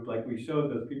employment group, like we showed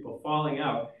those people falling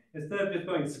out, instead of just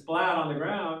going splat on the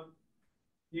ground,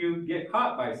 you get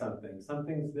caught by something.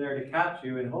 Something's there to catch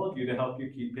you and hold you to help you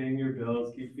keep paying your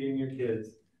bills, keep feeding your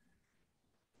kids.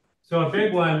 So a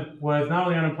big one was not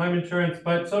only unemployment insurance,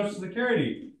 but Social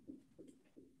Security.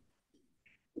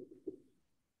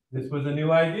 This was a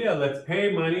new idea. Let's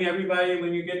pay money. Everybody,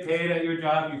 when you get paid at your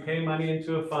job, you pay money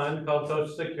into a fund called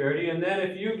Social Security. And then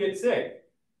if you get sick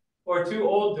or too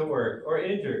old to work or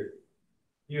injured,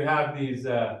 you have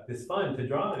this fund to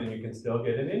draw on and you can still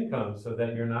get an income so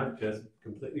that you're not just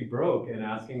completely broke and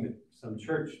asking some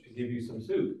church to give you some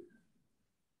soup.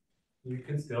 You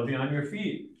can still be on your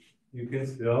feet. You can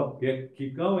still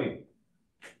keep going.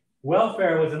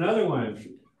 Welfare was another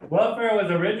one. Welfare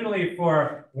was originally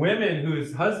for women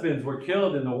whose husbands were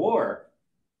killed in the war.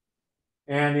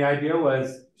 And the idea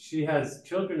was she has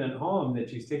children at home that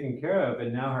she's taking care of,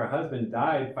 and now her husband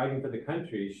died fighting for the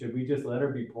country. Should we just let her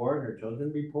be poor and her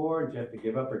children be poor and she have to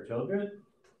give up her children?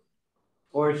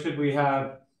 Or should we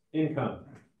have income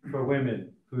for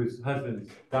women whose husbands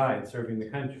died serving the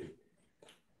country?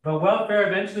 But welfare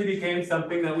eventually became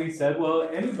something that we said, well,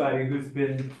 anybody who's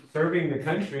been serving the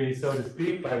country, so to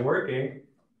speak, by working,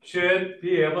 should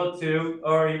be able to,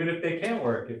 or even if they can't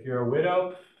work. If you're a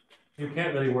widow, you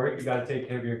can't really work, you got to take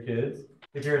care of your kids.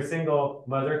 If you're a single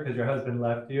mother because your husband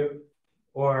left you,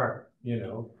 or,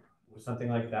 something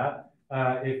like that.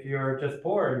 If you're just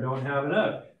poor and don't have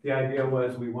enough. The idea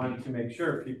was we wanted to make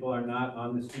sure people are not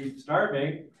on the street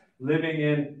starving, living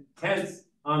in tents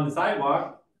on the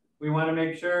sidewalk. We want to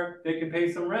make sure they can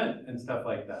pay some rent and stuff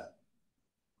like that.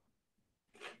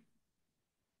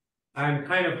 I'm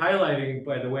kind of highlighting,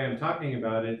 by the way I'm talking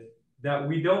about it, that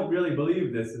we don't really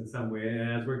believe this in some way.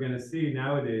 And as we're going to see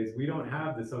nowadays, we don't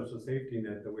have the social safety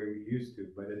net the way we used to.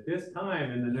 But at this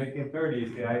time in the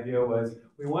 1930s, the idea was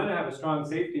we want to have a strong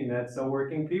safety net so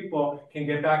working people can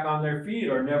get back on their feet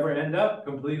or never end up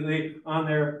completely on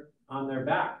their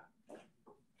back.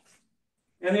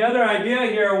 And the other idea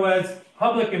here was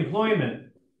public employment.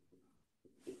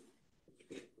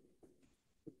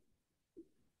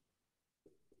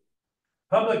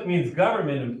 Public means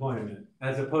government employment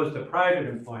as opposed to private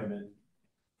employment.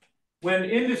 When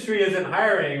industry isn't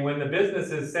hiring, when the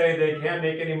businesses say they can't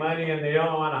make any money and they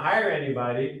don't want to hire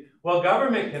anybody, well,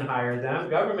 government can hire them.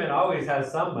 Government always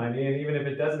has some money, and even if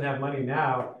it doesn't have money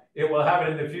now, it will have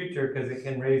it in the future because it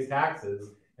can raise taxes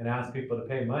and ask people to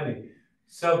pay money.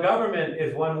 So government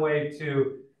is one way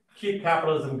to keep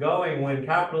capitalism going when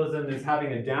capitalism is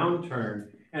having a downturn.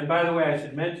 And by the way, I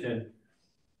should mention,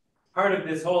 part of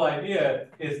this whole idea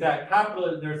is that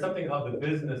there's something called the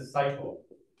business cycle.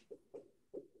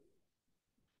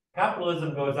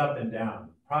 Capitalism goes up and down.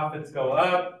 Profits go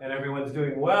up and everyone's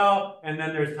doing well, and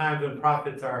then there's times when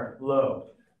profits are low.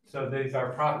 So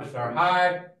profits are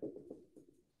high,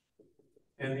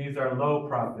 and these are low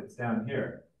profits down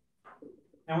here.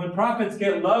 And when profits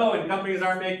get low and companies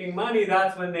aren't making money,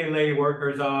 that's when they lay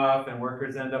workers off and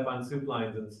workers end up on soup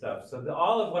lines and stuff. So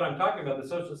all of what I'm talking about, the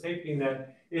social safety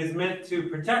net, is meant to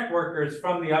protect workers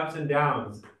from the ups and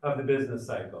downs of the business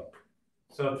cycle.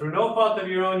 So through no fault of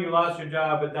your own, you lost your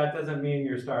job, but that doesn't mean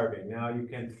you're starving. Now you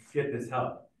can get this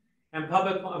help. And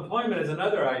public employment is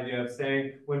another idea of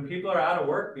saying when people are out of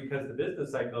work because the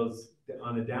business cycle is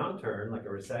on a downturn, like a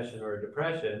recession or a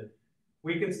depression,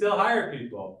 we can still hire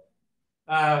people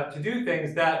to do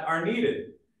things that are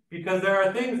needed, because there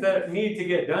are things that need to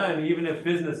get done even if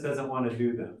business doesn't want to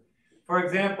do them. For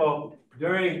example,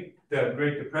 during the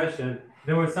Great Depression,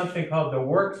 there was something called the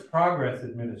Works Progress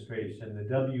Administration, the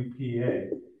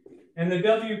WPA. And the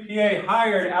WPA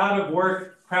hired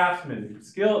out-of-work craftsmen,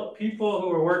 people who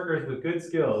were workers with good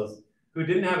skills, who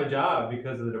didn't have a job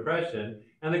because of the Depression.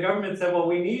 And the government said, well,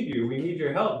 we need you. We need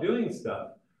your help doing stuff.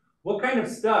 What kind of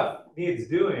stuff needs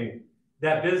doing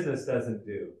that business doesn't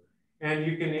do? And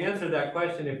you can answer that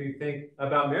question if you think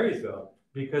about Marysville,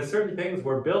 because certain things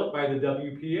were built by the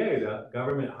WPA. The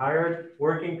government hired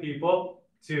working people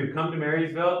to come to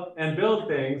Marysville and build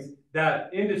things that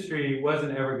industry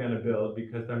wasn't ever going to build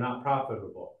because they're not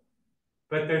profitable.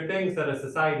 But they're things that a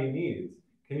society needs.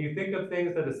 Can you think of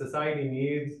things that a society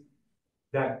needs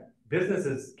that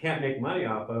businesses can't make money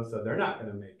off of, so they're not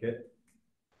going to make it,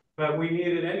 but we need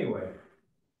it anyway?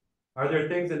 Are there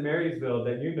things in Marysville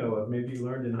that you know of, maybe you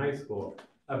learned in high school,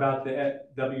 about the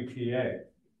WPA?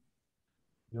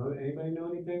 Anybody know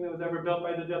anything that was ever built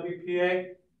by the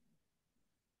WPA?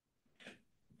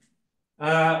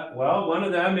 Well, one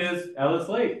of them is Ellis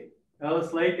Lake.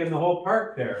 Ellis Lake and the whole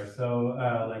park there. So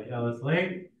like Ellis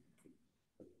Lake.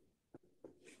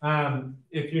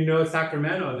 If you know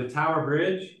Sacramento, the Tower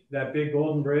Bridge, that big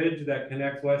golden bridge that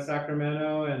connects West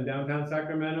Sacramento and downtown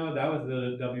Sacramento, that was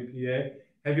the WPA.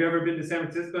 Have you ever been to San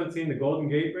Francisco and seen the Golden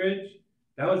Gate Bridge?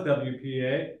 That was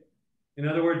WPA. In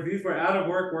other words, these were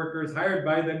out-of-work workers hired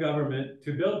by the government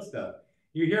to build stuff.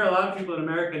 You hear a lot of people in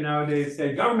America nowadays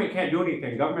say, government can't do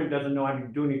anything. Government doesn't know how to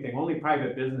do anything. Only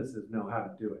private businesses know how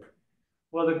to do it.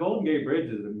 Well, the Golden Gate Bridge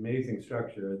is an amazing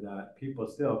structure that people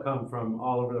still come from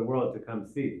all over the world to come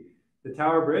see. The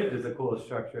Tower Bridge is a cool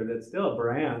structure that still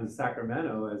brands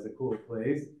Sacramento as a cool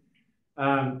place.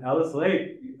 Ellis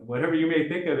Lake, whatever you may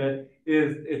think of it,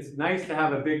 it's nice to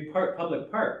have a big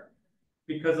public park.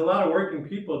 Because a lot of working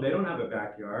people, they don't have a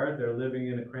backyard. They're living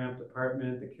in a cramped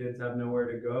apartment. The kids have nowhere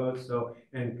to go. So,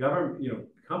 and government,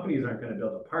 companies aren't going to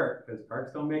build a park because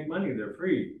parks don't make money. They're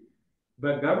free.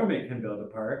 But government can build a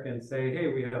park and say,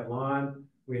 hey, we have lawn,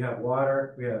 we have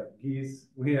water, we have geese,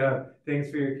 we have things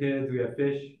for your kids, we have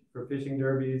fish for fishing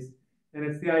derbies. And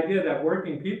it's the idea that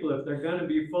working people, if they're going to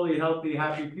be fully healthy,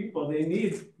 happy people, they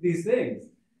need these things.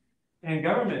 And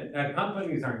government,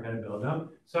 companies aren't going to build them.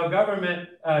 So government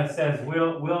says,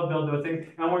 we'll build those things.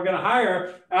 And we're going to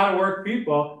hire out-of-work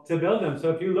people to build them.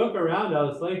 So if you look around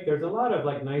Ellis Lake, there's a lot of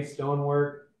like nice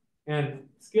stonework and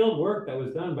skilled work that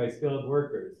was done by skilled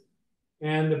workers.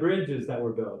 And the bridges that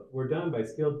were built were done by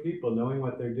skilled people knowing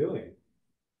what they're doing.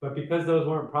 But because those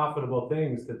weren't profitable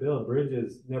things to build,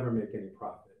 bridges never make any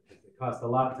profit. They cost a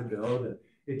lot to build, and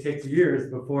it takes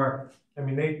years before,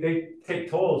 they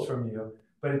take tolls from you,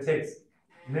 but it takes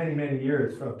many, many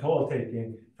years from toll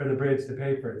taking for the bridge to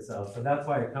pay for itself. So that's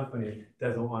why a company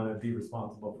doesn't want to be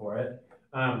responsible for it.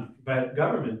 But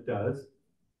government does.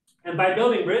 And by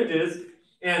building bridges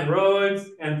and roads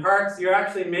and parks, you're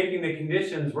actually making the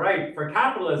conditions right for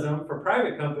capitalism, for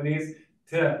private companies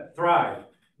to thrive.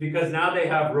 Because now they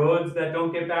have roads that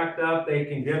don't get backed up. They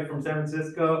can get from San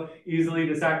Francisco easily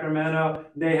to Sacramento.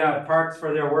 They have parks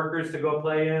for their workers to go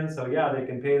play in. So yeah, they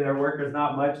can pay their workers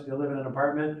not much to live in an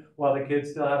apartment while the kids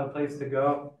still have a place to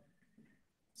go.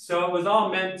 So it was all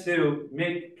meant to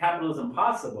make capitalism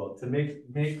possible, to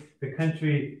make the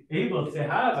country able to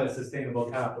have a sustainable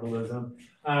capitalism.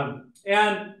 And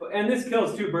this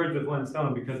kills two birds with one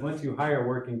stone, because once you hire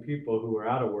working people who are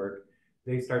out of work,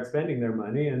 they start spending their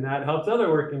money, and that helps other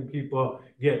working people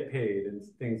get paid and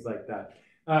things like that.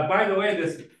 By the way,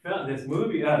 this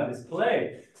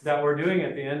play that we're doing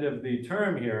at the end of the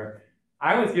term here,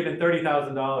 I was given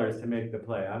 $30,000 to make the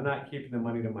play. I'm not keeping the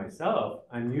money to myself.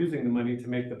 I'm using the money to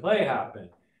make the play happen.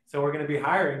 So we're going to be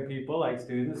hiring people like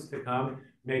students to come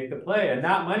make the play. And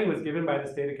that money was given by the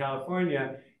state of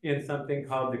California in something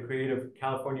called the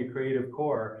California Creative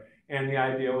Corps. And the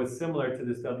idea was similar to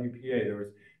this WPA.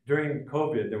 During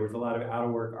COVID, there was a lot of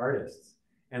out-of-work artists.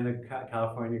 And the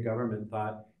California government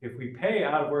thought, if we pay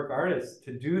out-of-work artists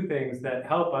to do things that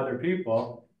help other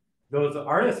people, those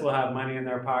artists will have money in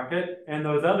their pocket, and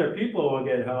those other people will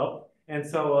get help. And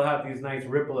so we'll have these nice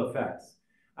ripple effects.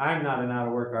 I'm not an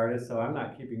out-of-work artist, so I'm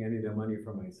not keeping any of the money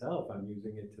for myself. I'm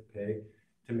using it to pay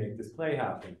to make this play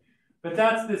happen. But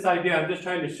that's this idea. I'm just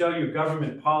trying to show you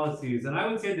government policies. And I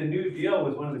would say the New Deal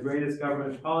was one of the greatest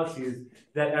government policies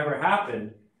that ever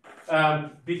happened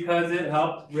because it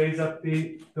helped raise up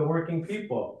the working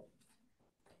people.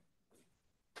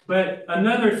 But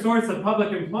another source of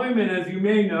public employment, as you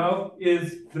may know,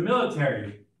 is the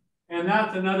military. And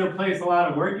that's another place a lot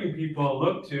of working people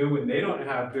look to when they don't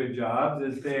have good jobs,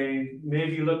 is they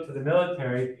maybe look to the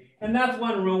military. And that's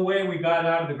one real way we got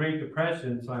out of the Great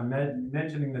Depression. So I'm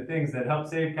mentioning the things that helped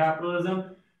save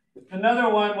capitalism. Another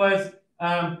one was,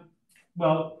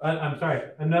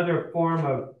 another form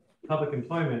of public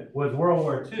employment was World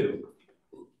War II.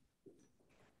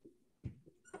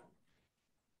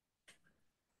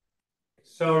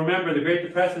 So remember, the Great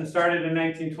Depression started in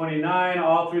 1929.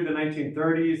 All through the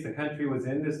 1930s, the country was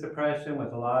in this depression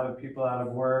with a lot of people out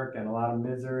of work and a lot of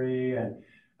misery. And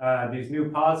these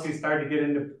new policies started to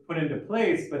get put into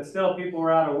place, but still people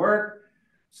were out of work.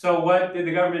 So what did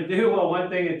the government do? Well, one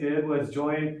thing it did was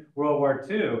join World War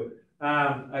II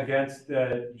against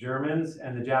the Germans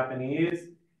and the Japanese.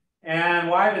 And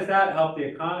why does that help the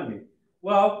economy?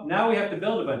 Well, now we have to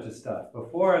build a bunch of stuff.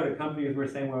 Before, the companies were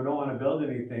saying, well, we don't want to build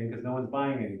anything because no one's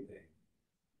buying anything.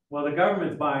 Well, the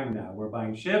government's buying now. We're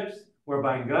buying ships, we're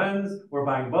buying guns, we're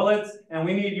buying bullets, and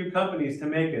we need you companies to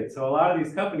make it. So a lot of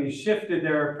these companies shifted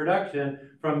their production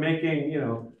from making,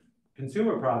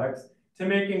 consumer products to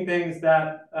making things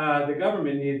that the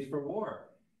government needs for war.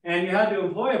 And you had to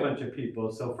employ a bunch of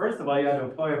people. So first of all, you had to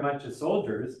employ a bunch of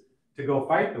soldiers to go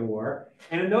fight the war.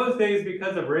 And in those days,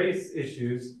 because of race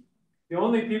issues, the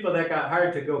only people that got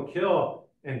hired to go kill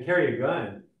and carry a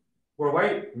gun were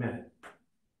white men.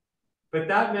 But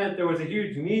that meant there was a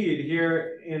huge need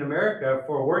here in America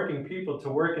for working people to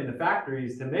work in the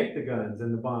factories to make the guns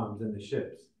and the bombs and the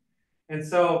ships. And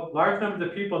so large numbers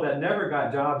of people that never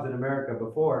got jobs in America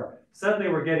before suddenly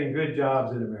were getting good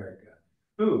jobs in America.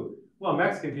 Who? Well,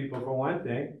 Mexican people, for one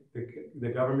thing. The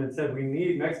government said we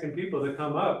need Mexican people to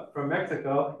come up from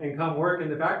Mexico and come work in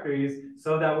the factories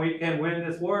so that we can win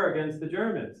this war against the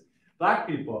Germans. Black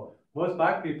people. Most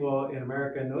black people in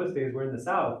America in those days were in the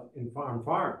South on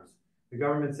farms. The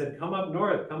government said, come up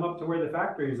north, come up to where the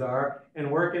factories are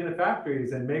and work in the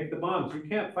factories and make the bombs. You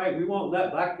can't fight. We won't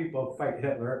let black people fight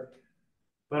Hitler.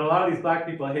 But a lot of these black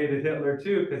people hated Hitler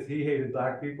too because he hated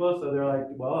black people. So they're like,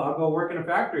 well, I'll go work in a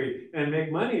factory and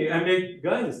make money and make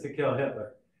guns to kill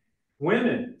Hitler.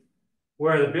 Women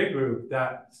were the big group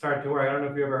that started to work. I don't know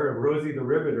if you ever heard of Rosie the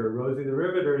Riveter. Rosie the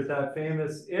Riveter is that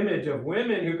famous image of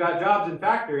women who got jobs in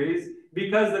factories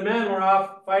because the men were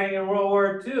off fighting in World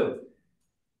War II.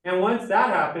 And once that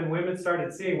happened, women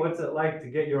started seeing what's it like to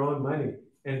get your own money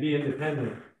and be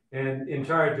independent and in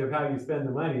charge of how you spend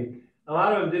the money. A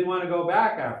lot of them didn't want to go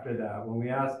back after that. When we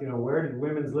asked, where did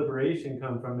women's liberation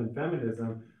come from in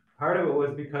feminism? Part of it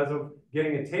was because of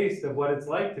getting a taste of what it's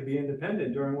like to be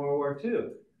independent during World War II.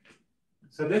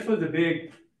 So this was a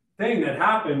big thing that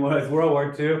happened was World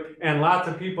War II and lots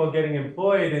of people getting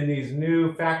employed in these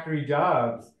new factory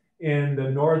jobs in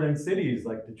the northern cities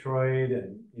like Detroit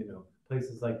and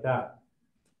places like that.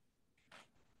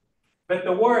 But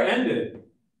the war ended.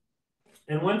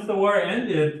 And once the war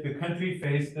ended, the country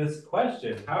faced this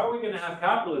question. How are we going to have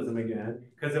capitalism again?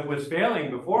 Because it was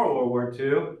failing before World War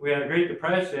II. We had a Great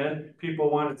Depression. People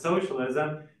wanted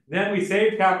socialism. Then we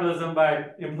saved capitalism by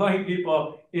employing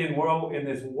people in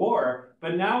this war.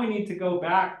 But now we need to go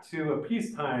back to a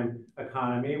peacetime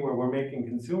economy where we're making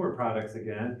consumer products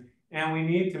again. And we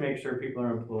need to make sure people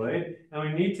are employed. And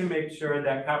we need to make sure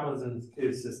that capitalism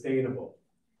is sustainable.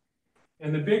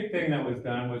 And the big thing that was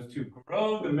done was to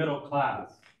grow the middle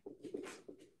class.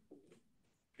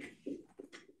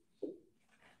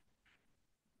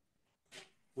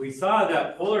 We saw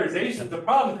that polarization is a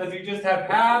problem because you just have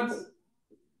haves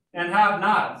and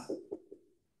have-nots.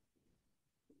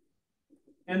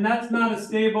 And that's not a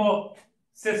stable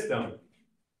system.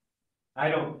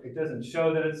 It doesn't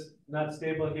show that it's not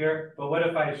stable here, but what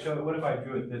if I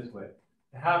drew it this way?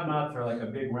 The have-nots are like a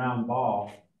big round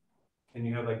ball. And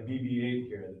you have like BB-8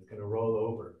 here that's going to roll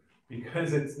over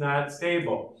because it's not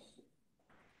stable.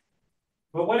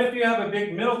 But what if you have a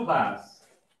big middle class?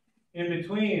 in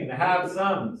between, the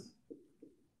have-somes.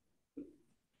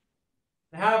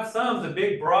 The have-somes, a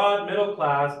big broad middle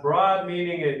class, broad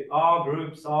meaning it all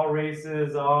groups, all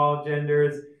races, all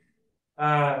genders,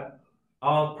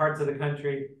 all parts of the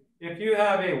country. If you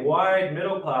have a wide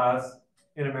middle class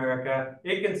in America,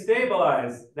 it can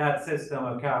stabilize that system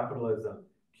of capitalism,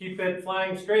 keep it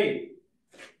flying straight.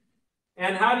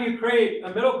 And how do you create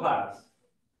a middle class?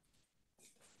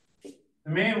 The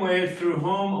main way is through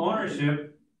home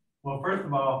ownership. Well, first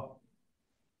of all,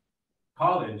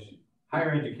 college,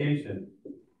 higher education.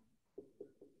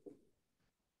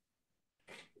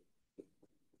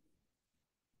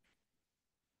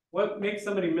 What makes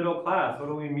somebody middle class? What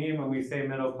do we mean when we say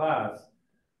middle class?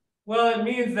 Well, it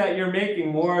means that you're making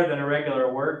more than a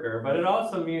regular worker, but it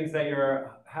also means that you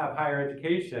have higher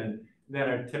education than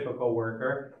a typical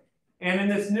worker. And in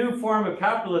this new form of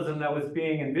capitalism that was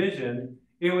being envisioned,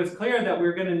 it was clear that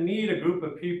we're going to need a group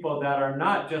of people that are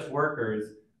not just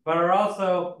workers, but are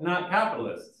also not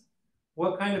capitalists.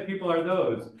 What kind of people are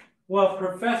those? Well,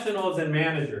 professionals and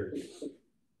managers.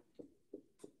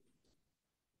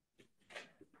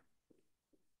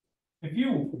 If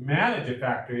you manage a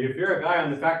factory, if you're a guy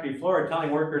on the factory floor telling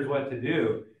workers what to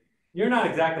do, you're not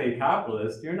exactly a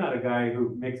capitalist. You're not a guy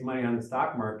who makes money on the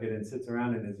stock market and sits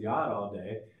around in his yacht all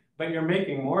day, but you're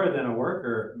making more than a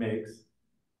worker makes,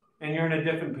 and you're in a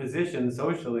different position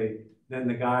socially than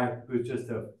the guy who's just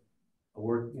a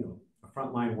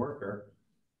frontline worker.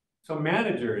 So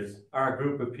managers are a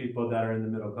group of people that are in the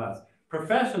middle class.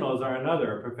 Professionals are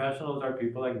another. Professionals are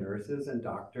people like nurses and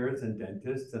doctors and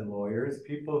dentists and lawyers,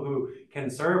 people who can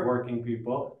serve working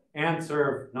people and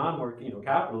serve non-working,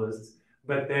 capitalists,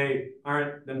 but they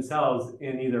aren't themselves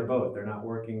in either boat. They're not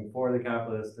working for the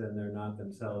capitalists and they're not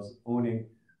themselves owning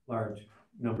large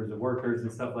numbers of workers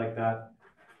and stuff like that.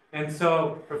 And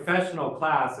so professional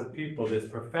class of people, this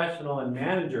professional and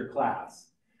manager class.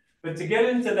 But to get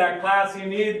into that class, you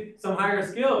need some higher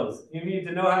skills. You need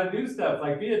to know how to do stuff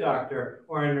like be a doctor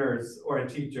or a nurse or a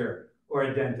teacher or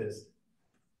a dentist.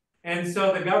 And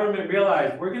so the government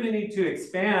realized we're going to need to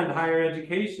expand higher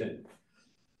education.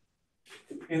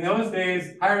 In those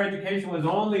days, higher education was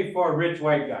only for rich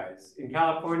white guys. In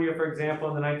California, for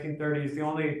example, in the 1930s, the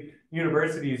only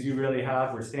universities you really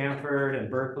had were Stanford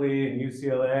and Berkeley and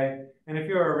UCLA. And if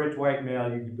you were a rich white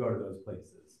male, you could go to those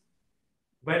places.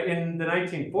 But in the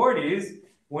 1940s,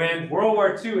 when World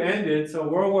War II ended, so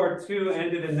World War II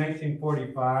ended in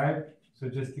 1945. So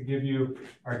just to give you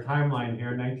our timeline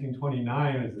here,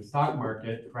 1929 is the stock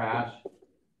market crash.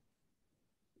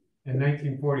 And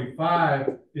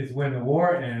 1945 is when the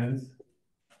war ends.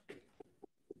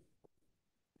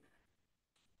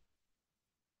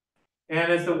 And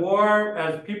as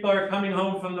people are coming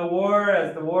home from the war,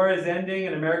 as the war is ending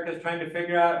and America is trying to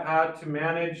figure out how to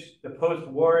manage the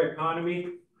post-war economy,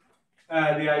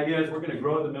 the idea is we're going to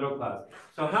grow the middle class.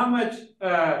 So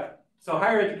so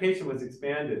higher education was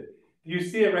expanded. You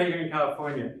see it right here in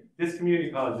California. This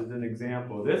community college is an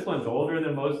example. This one's older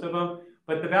than most of them,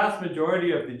 but the vast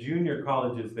majority of the junior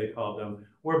colleges, they called them,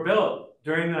 were built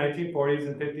during the 1940s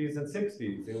and 50s and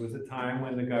 60s. It was a time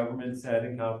when the government said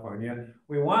in California,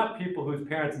 we want people whose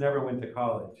parents never went to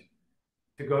college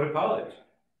to go to college.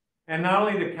 And not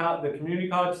only the community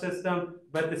college system,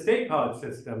 but the state college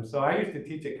system. So I used to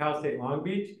teach at Cal State Long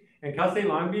Beach, and Cal State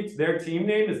Long Beach, their team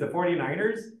name is the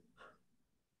 49ers.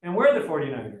 And we're the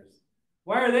 49ers.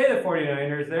 Why are they the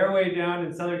 49ers? They're way down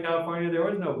in Southern California. There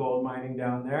was no gold mining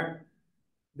down there.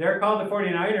 They're called the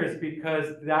 49ers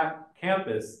because that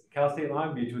campus, Cal State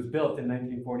Long Beach, was built in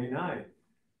 1949.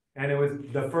 And it was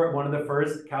one of the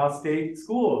first Cal State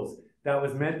schools that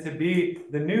was meant to be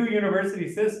the new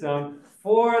university system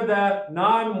for the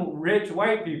non-rich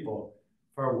white people,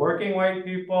 for working white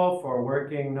people, for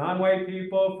working non-white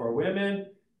people, for women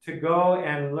to go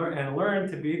and learn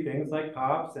to be things like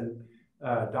cops and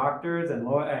doctors and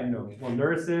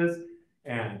nurses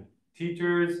and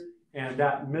teachers and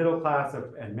that middle class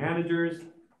and managers,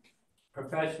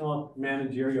 professional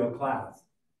managerial class.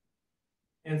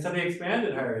 And so they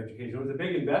expanded higher education. It was a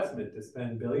big investment to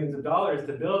spend billions of dollars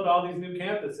to build all these new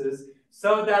campuses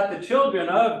so that the children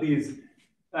of these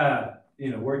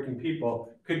working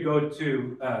people could go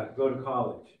to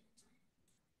college.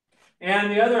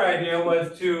 And the other idea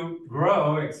was to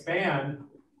expand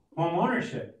home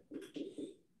ownership.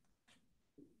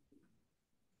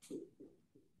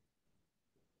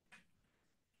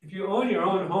 If you own your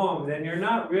own home, then you're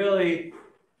not really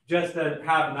just a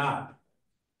have-not.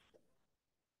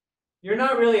 You're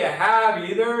not really a have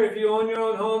either if you own your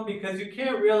own home, because you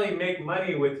can't really make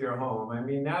money with your home. I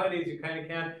mean, nowadays you kind of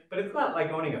can, but it's not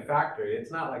like owning a factory.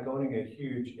 It's not like owning a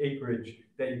huge acreage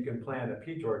that you can plant a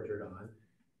peach orchard on.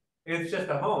 It's just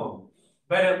a home.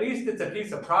 But at least it's a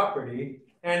piece of property,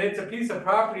 and it's a piece of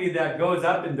property that goes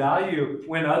up in value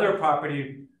when other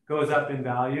property goes up in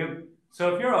value.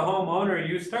 So if you're a homeowner,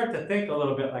 you start to think a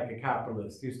little bit like a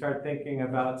capitalist. You start thinking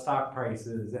about stock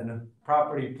prices and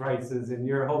property prices, and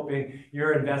you're hoping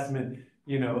your investment,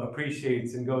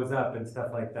 appreciates and goes up and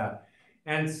stuff like that.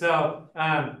 And so,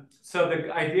 so the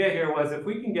idea here was, if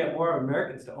we can get more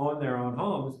Americans to own their own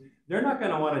homes, they're not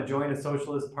going to want to join a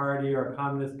socialist party or a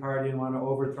communist party and want to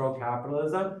overthrow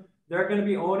capitalism. They're going to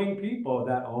be owning people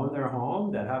that own their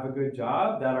home, that have a good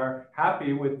job, that are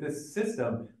happy with this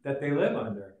system that they live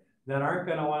under, that aren't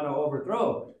going to want to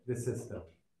overthrow the system.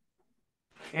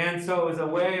 And so it was a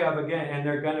way of, again, and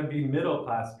they're going to be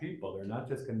middle-class people. They're not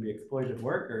just going to be exploited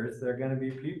workers. They're going to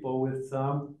be people with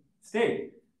some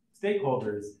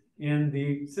stakeholders in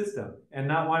the system, and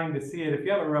not wanting to see it. If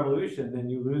you have a revolution, then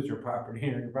you lose your property,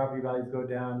 and your property values go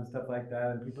down and stuff like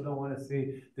that. And people don't want to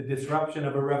see the disruption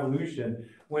of a revolution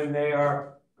when they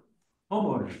are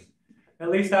homeowners. At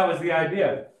least that was the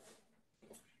idea.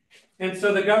 And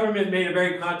so the government made a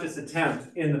very conscious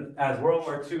attempt as World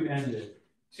War II ended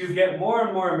to get more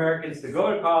and more Americans to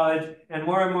go to college and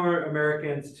more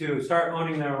Americans to start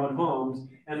owning their own homes.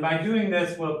 And by doing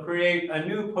this, we'll create a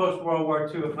new post-World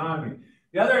War II economy.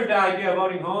 The other idea of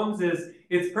owning homes is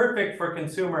it's perfect for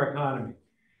consumer economy,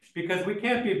 because we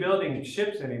can't be building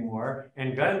ships anymore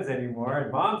and guns anymore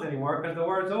and bombs anymore because the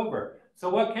war is over. So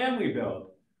what can we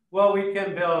build? Well, we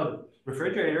can build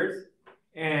refrigerators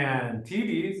and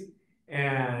TVs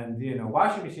and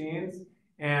washing machines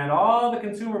and all the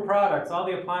consumer products, all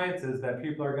the appliances that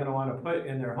people are going to want to put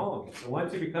in their homes. So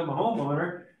once you become a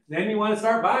homeowner, then you want to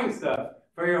start buying stuff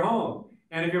for your home.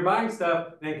 And if you're buying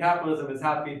stuff, then capitalism is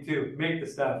happy to make the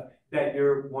stuff that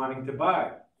you're wanting to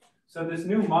buy. So this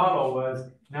new model was,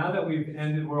 now that we've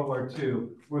ended World War II,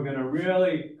 we're going to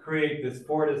really create this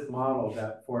Fordist model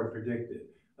that Ford predicted,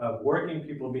 of working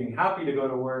people being happy to go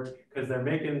to work because they're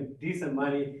making decent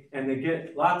money and they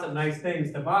get lots of nice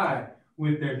things to buy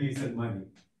with their decent money.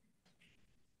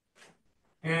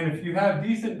 And if you have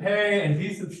decent pay and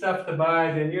decent stuff to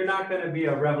buy, then you're not going to be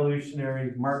a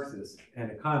revolutionary Marxist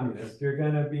and a communist. You're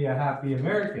going to be a happy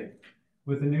American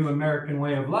with a new American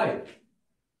way of life.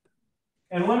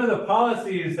 And one of the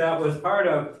policies that was part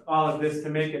of all of this to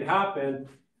make it happen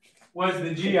was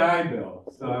the GI Bill.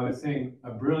 So I was saying, a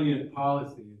brilliant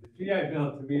policy. The GI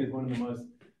Bill, to me, is one of the most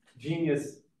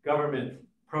genius government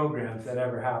programs that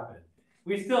ever happened.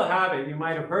 We still have it. You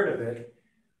might have heard of it.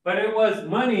 But it was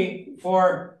money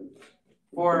for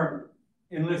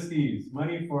enlistees,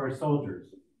 money for soldiers.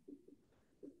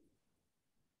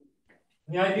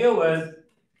 And the idea was,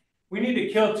 we need to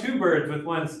kill two birds with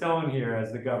one stone here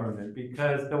as the government,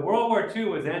 because the World War II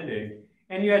was ending,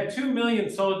 and you had 2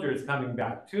 million soldiers coming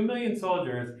back. 2 million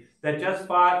soldiers that just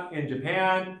fought in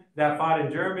Japan, that fought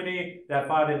in Germany, that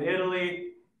fought in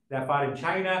Italy, that fought in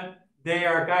China. They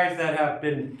are guys that have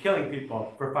been killing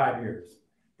people for 5 years.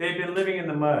 They've been living in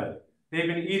the mud. They've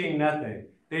been eating nothing.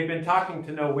 They've been talking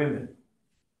to no women.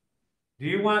 Do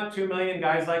you want 2 million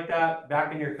guys like that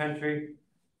back in your country?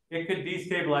 It could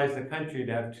destabilize the country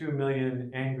to have 2 million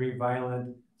angry,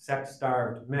 violent,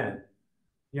 sex-starved men,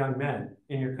 young men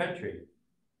in your country.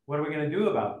 What are we going to do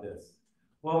about this?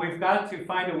 Well, we've got to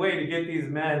find a way to get these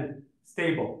men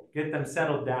stable, get them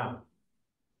settled down.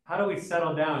 How do we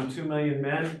settle down 2 million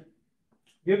men?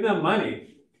 Give them money.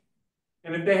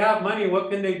 And if they have money,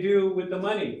 what can they do with the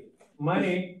money?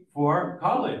 Money for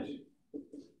college.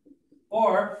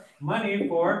 Or money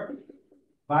for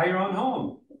buy your own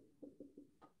home.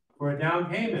 For a down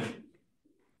payment.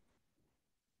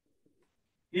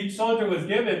 Each soldier was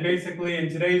given, basically in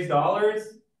today's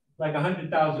dollars, like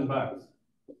 $100,000.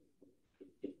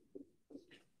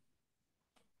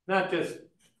 Not just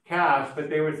cash, but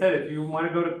they were said, if you want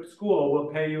to go to school, we'll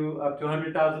pay you up to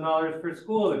 $100,000 for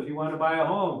school. If you want to buy a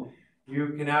home, you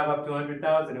can have up to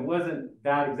 $100,000. It wasn't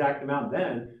that exact amount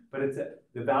then, but it's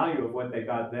the value of what they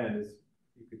got then is,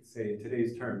 you could say in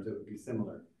today's terms, it would be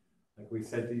similar. Like we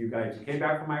said to you guys, you came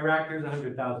back from Iraq, here's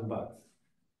 $100,000.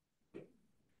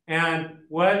 And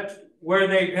what were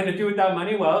they going to do with that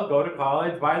money? Well, go to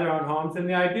college, buy their own homes, and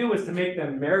the idea was to make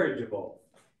them marriageable.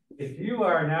 If you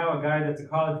are now a guy that's a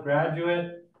college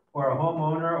graduate or a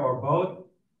homeowner or both,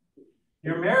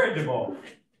 you're marriageable.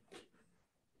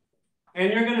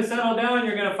 And you're going to settle down,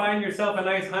 you're going to find yourself a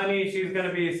nice honey. She's going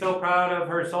to be so proud of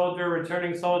her soldier,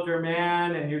 returning soldier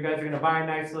man, and you guys are going to buy a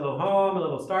nice little home, a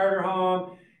little starter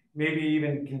home, maybe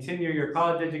even continue your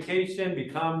college education,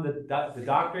 become the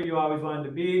doctor you always wanted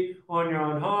to be, own your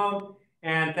own home,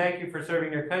 and thank you for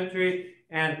serving your country.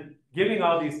 And giving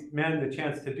all these men the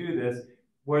chance to do this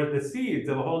were the seeds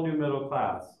of a whole new middle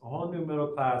class. A whole new middle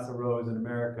class arose in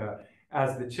America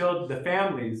as the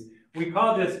families. We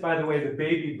call this, by the way, the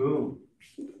baby boom.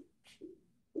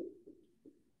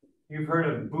 You've heard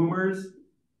of boomers?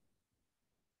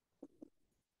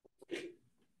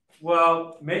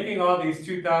 Well, making all these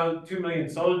 2 million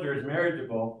soldiers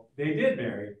marriageable, they did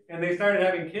marry, and they started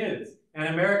having kids. And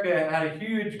America had a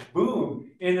huge boom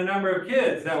in the number of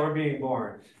kids that were being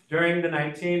born during the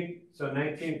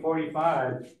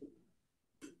 1945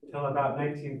 till about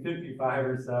 1955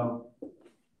 or so. A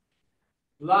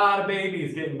lot of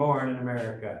babies getting born in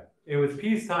America. It was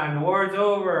peacetime, the war's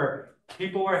over,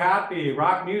 people were happy,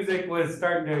 rock music was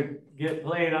starting to get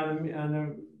played on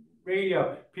the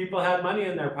radio. People had money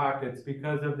in their pockets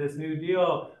because of this New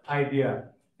Deal idea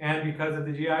and because of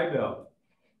the GI Bill.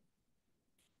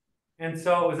 And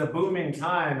so it was a booming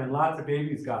time and lots of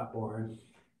babies got born.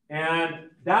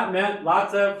 And that meant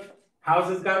lots of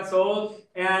houses got sold,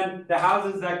 and the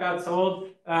houses that got sold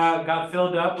got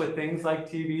filled up with things like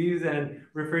TVs and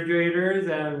refrigerators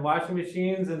and washing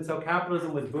machines, and so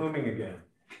capitalism was booming again.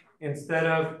 Instead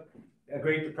of a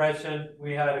Great Depression,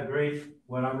 we had a great,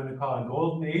 what I'm going to call a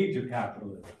golden age of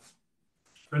capitalism.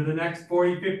 For the next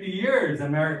 40, 50 years,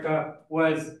 America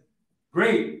was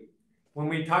great. When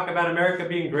we talk about America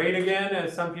being great again,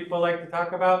 as some people like to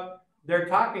talk about, they're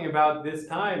talking about this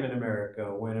time in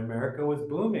America when America was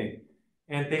booming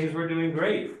and things were doing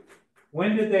great.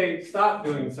 When did they stop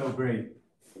doing so great?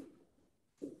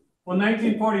 Well,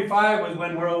 1945 was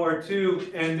when World War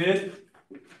II ended.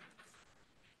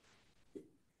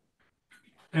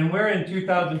 And we're in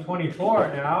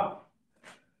 2024 now.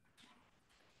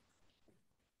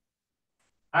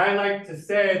 I like to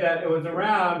say that it was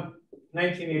around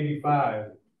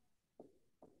 1985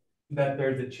 that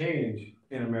there's a change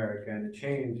in America and a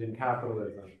change in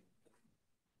capitalism.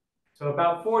 So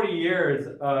about 40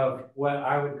 years of what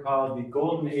I would call the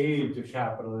golden age of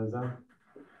capitalism.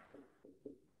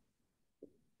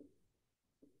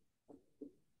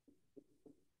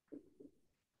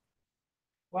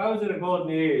 Why was it a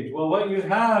golden age? Well, what you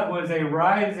had was a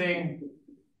rising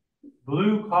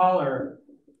blue-collar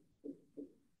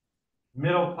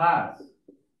middle class.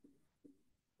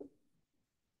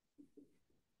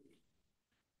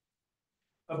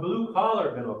 A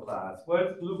blue-collar middle class. What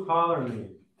does blue-collar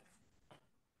mean?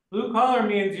 Blue-collar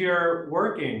means you're a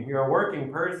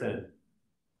working person.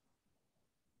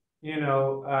 You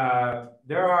know,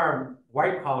 there are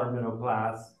white-collar middle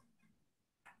class.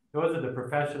 Those are the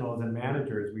professionals and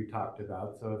managers we talked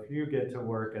about. So if you get to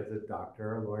work as a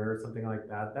doctor, a lawyer, something like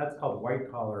that, that's called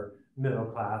white-collar middle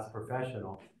class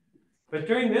professional. But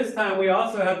during this time, we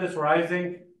also have this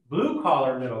rising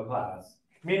blue-collar middle class,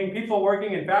 meaning people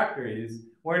working in factories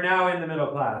were now in the middle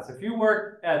class. If you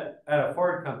worked at a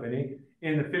Ford company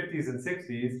in the 50s and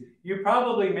 60s, you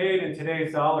probably made in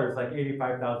today's dollars like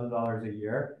 $85,000 a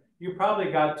year. You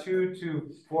probably got 2 to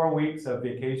 4 weeks of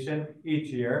vacation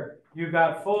each year. You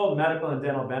got full medical and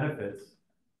dental benefits,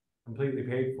 completely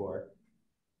paid for.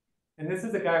 And this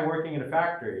is a guy working in a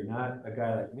factory, not a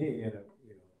guy like me, a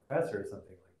professor or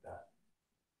something like that.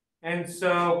 And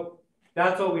so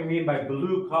that's what we mean by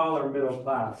blue-collar middle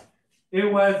class. It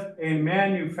was a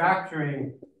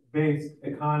manufacturing-based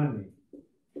economy.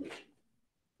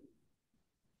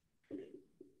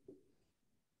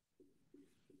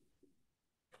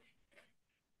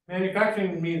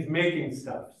 Manufacturing means making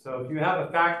stuff. So if you have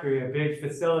a factory, a big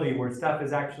facility where stuff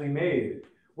is actually made.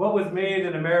 What was made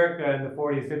in America in the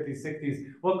 40s, 50s,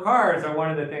 60s? Well, cars are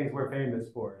one of the things we're famous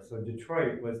for. So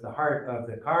Detroit was the heart of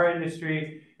the car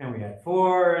industry, and we had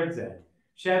Fords and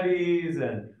Chevys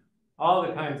and all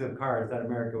the kinds of cars that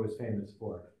America was famous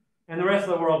for. And the rest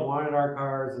of the world wanted our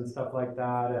cars and stuff like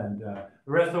that. And the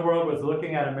rest of the world was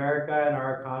looking at America and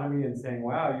our economy and saying,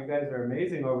 wow, you guys are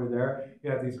amazing over there. You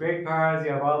have these great cars.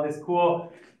 You have all this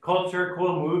cool culture,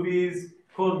 cool movies,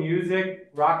 cool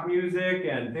music, rock music,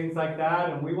 and things like that.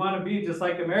 And we want to be just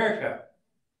like America.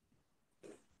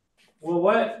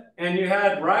 Well, and you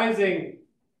had rising,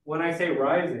 when I say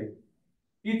rising,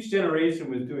 each generation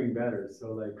was doing better.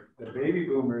 So like the baby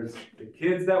boomers, the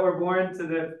kids that were born to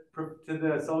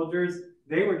the soldiers,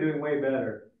 they were doing way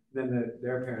better than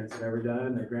their parents had ever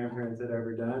done, their grandparents had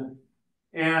ever done.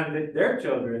 And their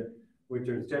children, which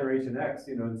is Generation X,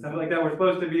 and stuff like that, were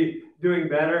supposed to be doing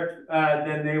better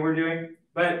than they were doing.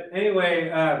 But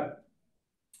anyway,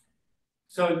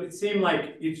 so it seemed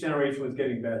like each generation was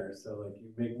getting better. So like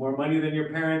you make more money than your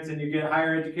parents and you get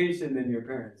higher education than your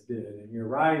parents did, and you're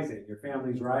rising, your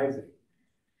family's rising.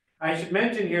 I should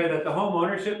mention here that the home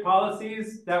ownership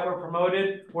policies that were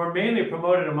mainly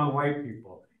promoted among white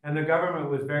people. And the government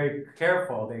was very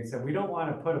careful. They said, we don't want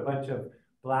to put a bunch of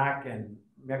black and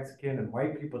Mexican and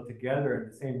white people together in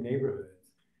the same neighborhoods,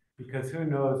 because who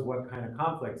knows what kind of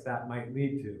conflicts that might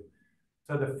lead to.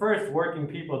 So the first working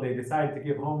people they decided to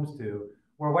give homes to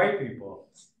were white people.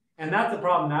 And that's a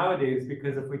problem nowadays,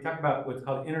 because if we talk about what's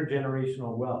called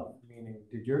intergenerational wealth, meaning,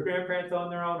 did your grandparents own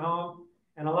their own home?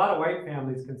 And a lot of white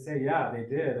families can say, yeah, they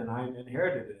did, and I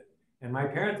inherited it. And my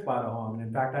parents bought a home. And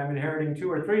in fact, I'm inheriting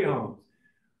 2 or 3 homes.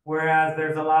 Whereas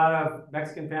there's a lot of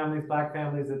Mexican families, Black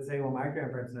families that say, well, my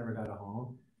grandparents never got a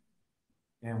home.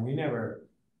 And we never,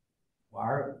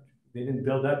 they didn't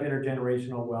build up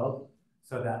intergenerational wealth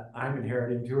so that I'm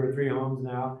inheriting 2 or 3 homes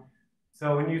now.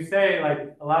 So when you say,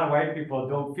 like, a lot of white people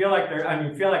don't feel like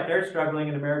feel like they're struggling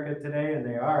in America today, and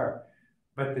they are,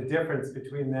 but the difference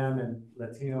between them and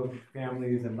Latino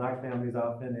families and Black families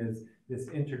often is this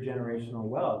intergenerational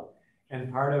wealth.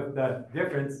 And part of the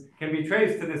difference can be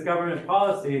traced to this government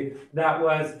policy that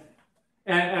was,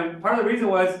 and part of the reason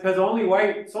was because only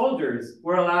white soldiers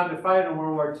were allowed to fight in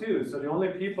World War II. So the only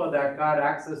people that got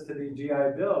access to the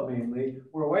GI Bill mainly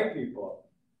were white people.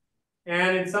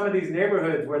 And in some of these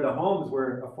neighborhoods where the homes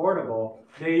were affordable,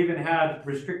 they even had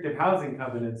restrictive housing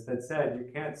covenants that said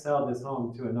you can't sell this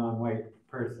home to a non-white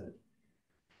person.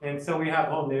 And so we have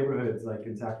whole neighborhoods like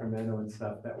in Sacramento and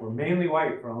stuff that were mainly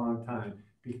white for a long time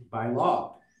by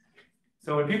law.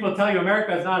 So when people tell you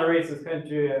America is not a racist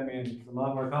country, I mean, it's a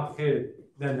lot more complicated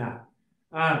than that.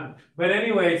 But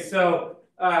anyway, so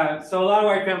a lot of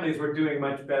white families were doing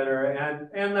much better,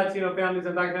 and Latino families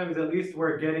and Black families at least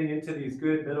were getting into these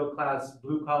good middle class,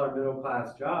 blue collar middle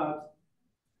class jobs.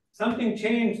 Something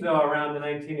changed though around the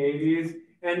 1980s,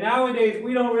 and nowadays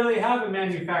we don't really have a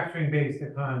manufacturing based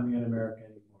economy in America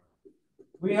anymore.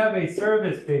 We have a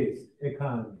service based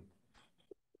economy.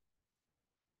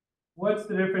 What's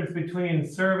the difference between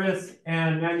service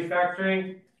and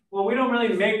manufacturing? Well, we don't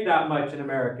really make that much in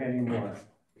America anymore.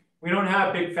 We don't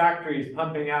have big factories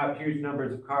pumping out huge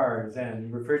numbers of cars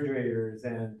and refrigerators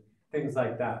and things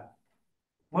like that.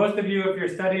 Most of you, if you're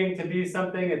studying to be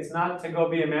something, it's not to go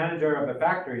be a manager of a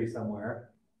factory somewhere.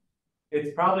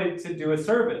 It's probably to do a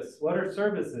service. What are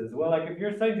services? Well, like if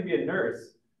you're studying to be a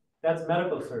nurse, that's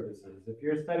medical services. If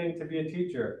you're studying to be a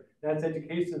teacher, that's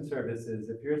education services.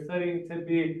 If you're studying to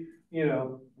be,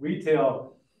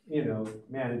 retail,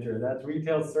 manager, that's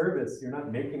retail service. You're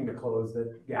not making the clothes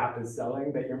that Gap is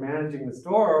selling, but you're managing the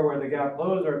store where the Gap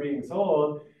clothes are being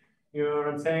sold. You know what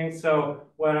I'm saying? So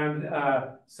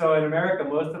so in America,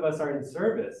 most of us are in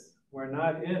service. We're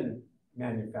not in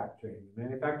manufacturing.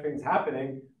 Manufacturing is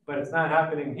happening, but it's not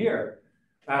happening here.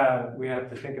 We have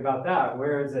to think about that.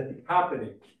 Where is it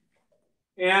happening?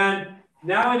 And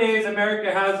nowadays,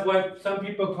 America has what some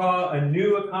people call a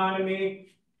new economy.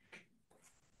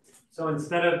 So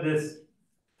instead of this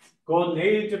golden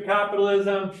age of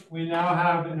capitalism, we now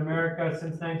have in America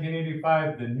since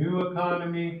 1985 the new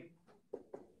economy.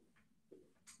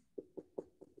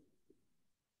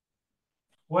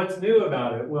 What's new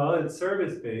about it? Well, it's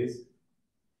service-based.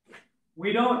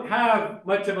 We don't have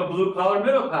much of a blue-collar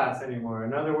middle class anymore.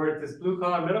 In other words, this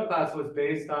blue-collar middle class was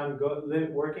based on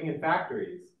working in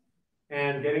factories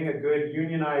and getting a good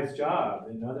unionized job.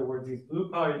 In other words, these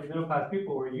blue-collar middle class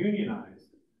people were unionized.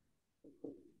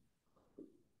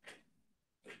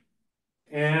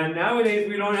 And nowadays,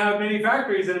 we don't have many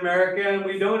factories in America, and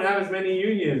we don't have as many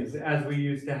unions as we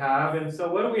used to have. And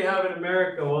so what do we have in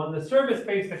America? Well, in the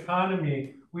service-based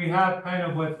economy, we have kind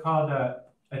of what's called a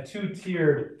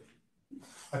two-tiered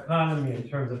economy in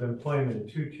terms of employment, a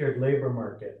two-tiered labor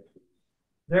market.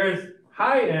 There's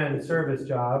high-end service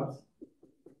jobs.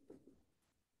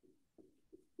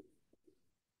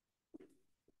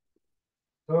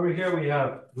 So over here, we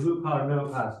have blue-collar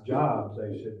middle-class jobs,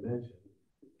 I should mention.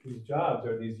 These jobs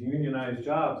are these unionized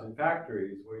jobs in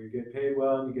factories where you get paid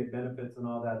well and you get benefits and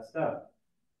all that stuff.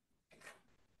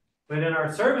 But in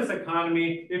our service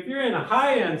economy, if you're in a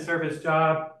high-end service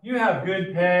job, you have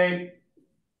good pay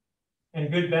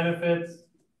and good benefits.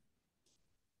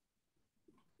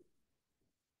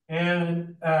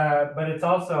 And but it's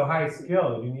also high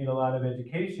skill. You need a lot of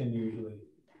education usually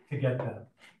to get them.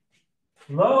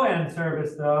 Low-end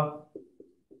service, though,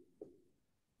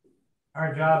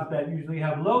 are jobs that usually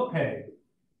have low pay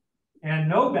and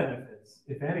no benefits,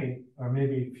 if any, or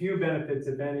maybe few benefits,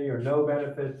 if any, or no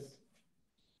benefits.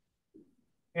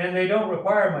 And they don't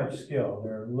require much skill.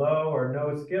 They're low or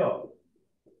no skill.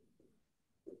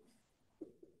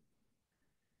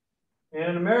 And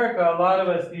in America, a lot of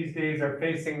us these days are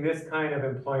facing this kind of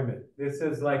employment. This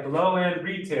is like low-end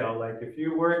retail. Like if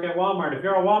you work at Walmart, if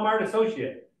you're a Walmart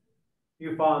associate,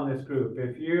 you fall in this group.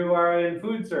 If you are in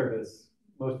food service,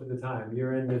 most of the time,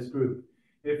 you're in this group.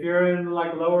 If you're in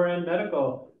like lower end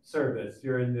medical service,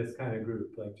 you're in this kind of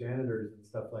group, like janitors and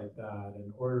stuff like that,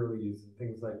 and orderlies and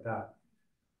things like that.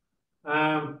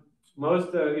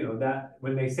 Most that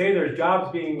when they say there's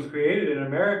jobs being created in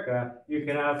America, you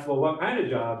can ask, well, what kind of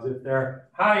jobs? If they're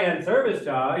high-end service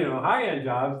jobs, high-end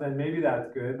jobs, then maybe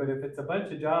that's good. But if it's a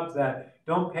bunch of jobs that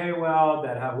don't pay well,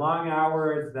 that have long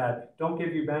hours, that don't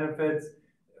give you benefits,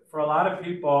 for a lot of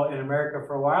people in America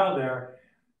for a while there,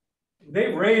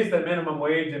 they've raised the minimum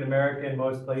wage in America in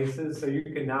most places, so you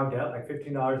can now get like $15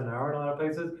 an hour in a lot of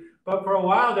places. But for a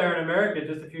while there in America,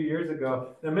 just a few years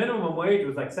ago, the minimum wage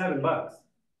was like $7.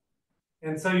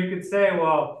 And so you could say,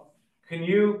 well, can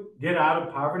you get out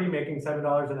of poverty making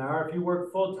 $7 an hour? If you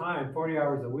work full time, 40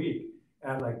 hours a week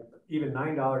at like even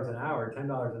 $9 an hour,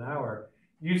 $10 an hour,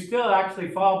 you still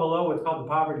actually fall below what's called the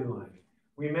poverty line.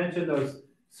 We mentioned those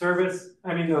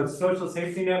those social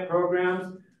safety net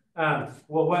programs.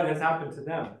 Well, what has happened to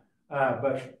them?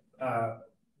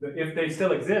 If they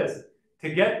still exist, to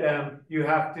get them, you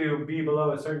have to be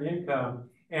below a certain income.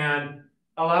 And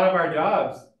a lot of our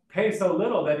jobs pay so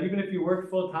little that even if you work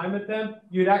full time at them,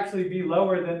 you'd actually be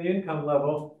lower than the income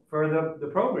level for the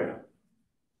program.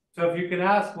 So if you can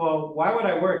ask, well, why would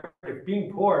I work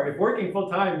if working full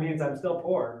time means I'm still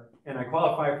poor and I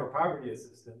qualify for poverty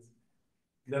assistance,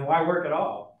 then why work at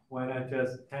all? Why not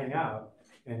just hang out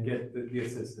and get the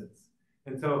assistance?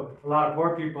 And so a lot of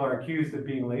poor people are accused of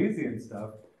being lazy and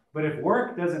stuff. But if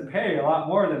work doesn't pay a lot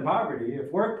more than poverty,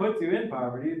 if work puts you in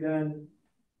poverty, then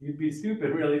you'd be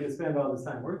stupid really to spend all this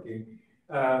time working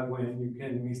when you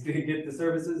can get the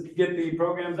services, get the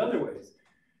programs other ways.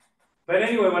 But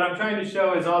anyway, what I'm trying to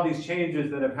show is all these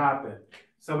changes that have happened.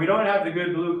 So we don't have the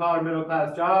good blue collar middle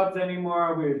class jobs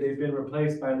anymore. They've been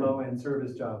replaced by low end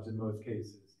service jobs in most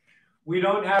cases. We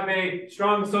don't have a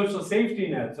strong social safety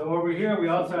net. So over here, we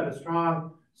also had a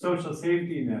strong social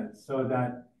safety net so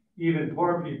that even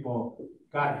poor people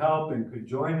got help and could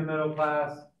join the middle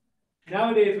class.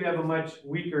 Nowadays, we have a much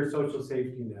weaker social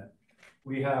safety net.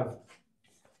 We have,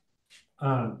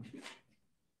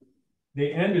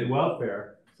 they ended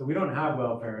welfare, so we don't have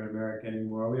welfare in America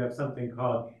anymore. We have something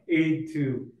called aid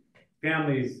to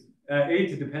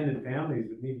dependent families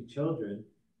with needy children.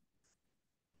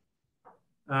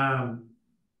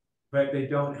 But they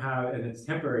don't have, and it's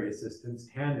temporary assistance,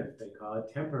 TANF they call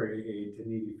it, temporary aid to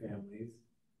needy families.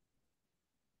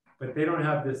 But they don't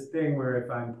have this thing where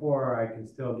if I'm poor, I can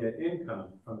still get income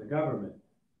from the government.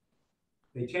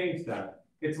 They changed that.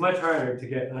 It's much harder to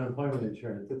get unemployment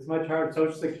insurance. It's much harder.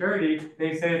 Social Security,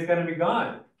 they say it's going to be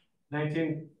gone.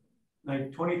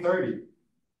 2030,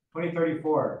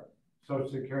 2034, Social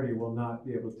Security will not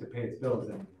be able to pay its bills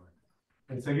anymore.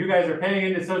 And so you guys are paying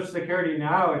into Social Security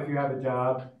now if you have a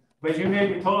job, but you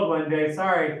may be told one day,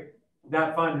 sorry,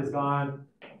 that fund is gone.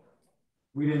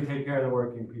 We didn't take care of the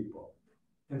working people.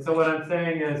 And so what I'm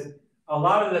saying is a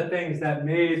lot of the things that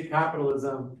made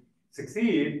capitalism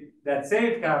succeed, that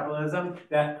saved capitalism,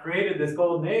 that created this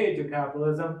golden age of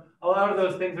capitalism, a lot of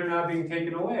those things are now being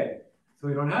taken away. So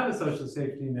we don't have a social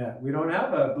safety net. We don't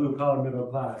have a blue collar middle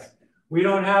class. We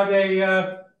don't have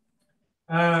a,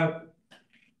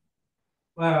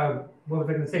 what was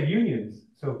I going to say, unions.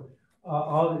 So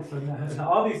all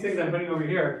these things I'm putting over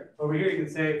here you can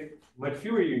say much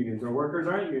fewer unions, or workers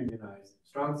aren't unionized.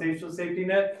 Strong social safety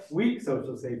net, weak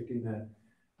social safety net.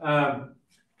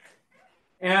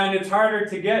 And it's harder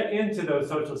to get into those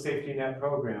social safety net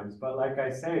programs. But like I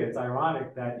say, it's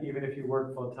ironic that even if you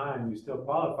work full time, you still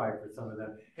qualify for some of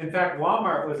them. In fact,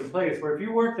 Walmart was a place where if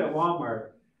you worked at Walmart,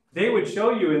 they would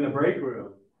show you in the break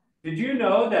room. Did you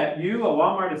know that you, a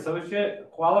Walmart associate,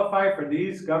 qualify for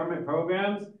these government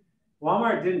programs?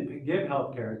 Walmart didn't give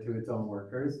health care to its own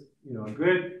workers. A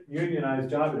good unionized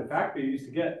job at a factory used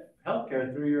to get health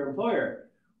care through your employer.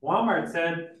 Walmart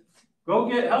said, go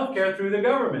get health care through the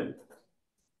government.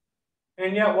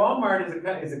 And yet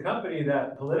Walmart is a company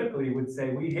that politically would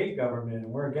say, we hate government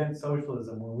and we're against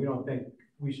socialism when we don't think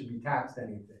we should be taxed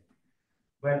anything.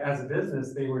 But as a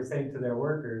business, they were saying to their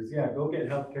workers, yeah, go get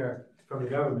health care from the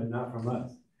government, not from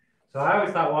us. So I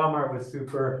always thought Walmart was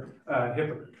super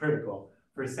hypocritical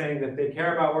for saying that they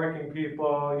care about working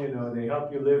people, they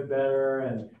help you live better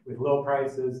and with low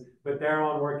prices, but their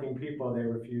own working people, they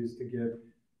refuse to give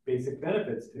basic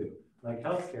benefits to, like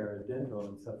healthcare and dental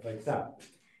and stuff like that.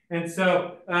 And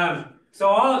so,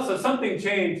 so something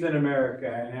changed in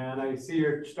America, and I see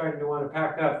you're starting to want to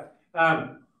pack up.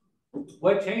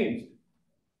 What changed?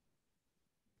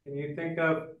 Can you think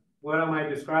of, what am I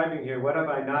describing here? What have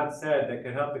I not said that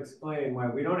could help explain why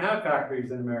we don't have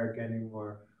factories in America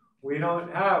anymore? We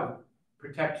don't have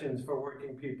protections for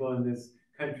working people in this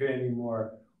country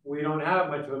anymore. We don't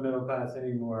have much of a middle class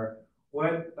anymore.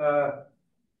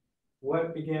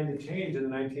 what began to change in the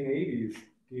 1980s,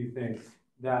 do you think,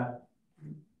 that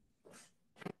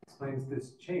explains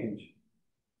this change?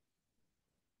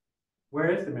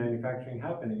 Where is the manufacturing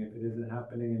happening if it isn't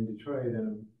happening in Detroit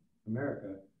and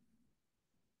America?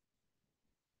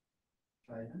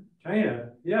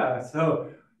 China, yeah.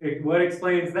 So what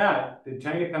explains that? Did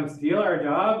China come steal our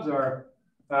jobs, or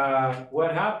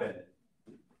what happened?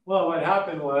 Well, what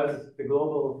happened was the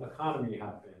global economy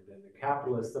happened, and the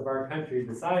capitalists of our country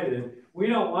decided we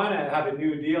don't want to have a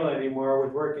New Deal anymore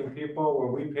with working people where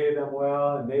we pay them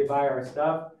well and they buy our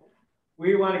stuff.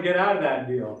 We want to get out of that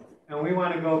deal, and we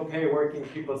want to go pay working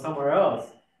people somewhere else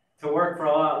to work for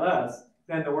a lot less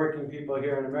than the working people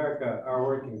here in America are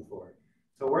working for.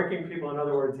 So working people, in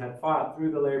other words, had fought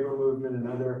through the labor movement and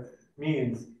other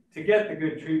means to get the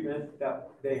good treatment that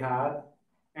they had.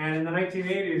 And in the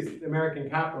 1980s, American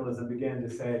capitalism began to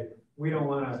say, we don't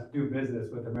want to do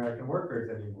business with American workers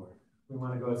anymore. We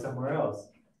want to go somewhere else.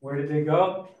 Where did they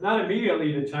go? Not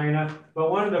immediately to China,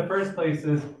 but one of the first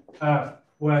places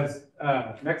was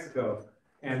Mexico.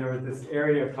 And there was this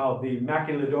area called the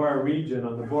Maquiladora region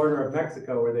on the border of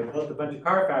Mexico where they built a bunch of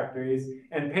car factories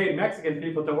and paid Mexican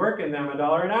people to work in them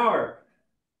 $1 an hour.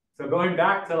 So going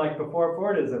back to like before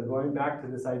Fordism, going back to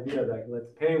this idea that let's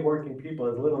pay working people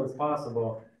as little as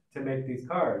possible to make these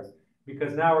cars,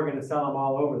 because now we're going to sell them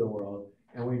all over the world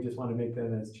and we just want to make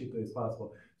them as cheaply as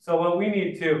possible. So what we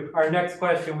need to, our next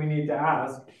question we need to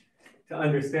ask to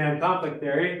understand conflict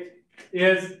theory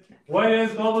is, what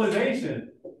is globalization?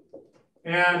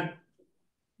 And,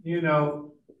 you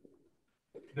know,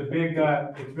 the big,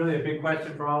 it's really a big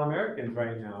question for all Americans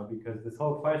right now, because this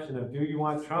whole question of, do you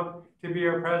want Trump to be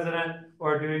your president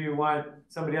or do you want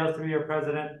somebody else to be your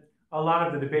president? A lot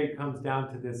of the debate comes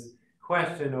down to this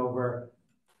question over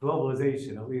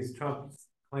globalization. At least Trump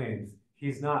claims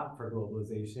he's not for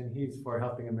globalization. He's for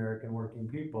helping American working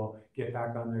people get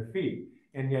back on their feet.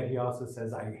 And yet he also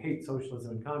says, I hate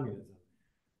socialism and communism.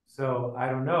 So I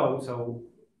don't know. So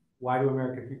why do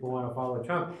American people want to follow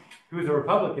Trump, who's a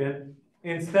Republican,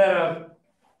 instead of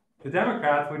the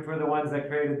Democrats, which were the ones that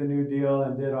created the New Deal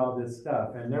and did all this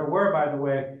stuff? And there were, by the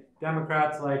way,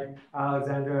 Democrats like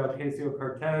Alexandria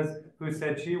Ocasio-Cortez, who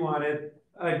said she wanted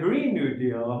a Green New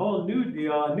Deal, a whole New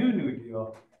Deal, a New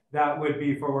Deal that would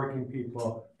be for working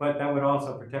people, but that would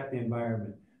also protect the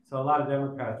environment. So a lot of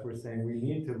Democrats were saying we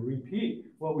need to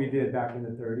repeat what we did back in the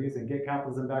 30s and get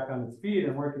capitalism back on its feet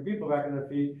and working people back on their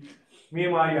feet.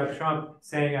 Meanwhile, you have Trump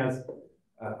saying as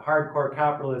a hardcore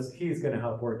capitalist, he's going to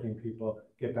help working people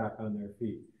get back on their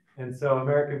feet. And so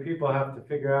American people have to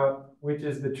figure out which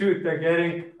is the truth they're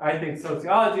getting. I think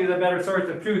sociology is a better source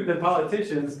of truth than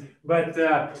politicians. But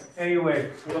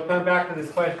anyway, we'll come back to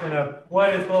this question of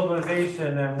what is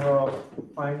globalization, and we'll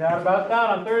find out about that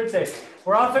on Thursday.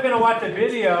 We're also going to watch a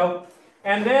video,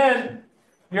 and then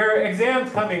your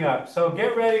exam's coming up. So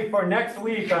get ready for next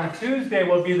week. On Tuesday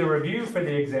will be the review for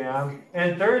the exam,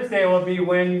 and Thursday will be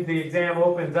when the exam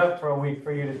opens up for a week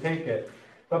for you to take it.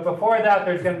 But before that,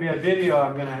 there's going to be a video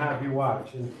I'm going to have you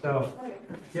watch. And so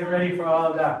get ready for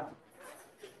all of that.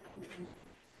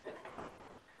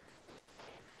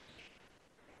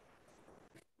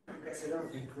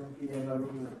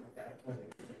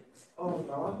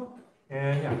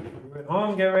 And yeah, at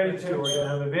home, get ready too. We're going to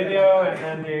have a video and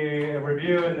then the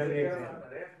review and then the exam.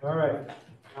 All right.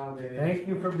 Thank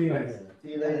you for being here.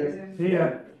 See you later. See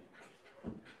ya.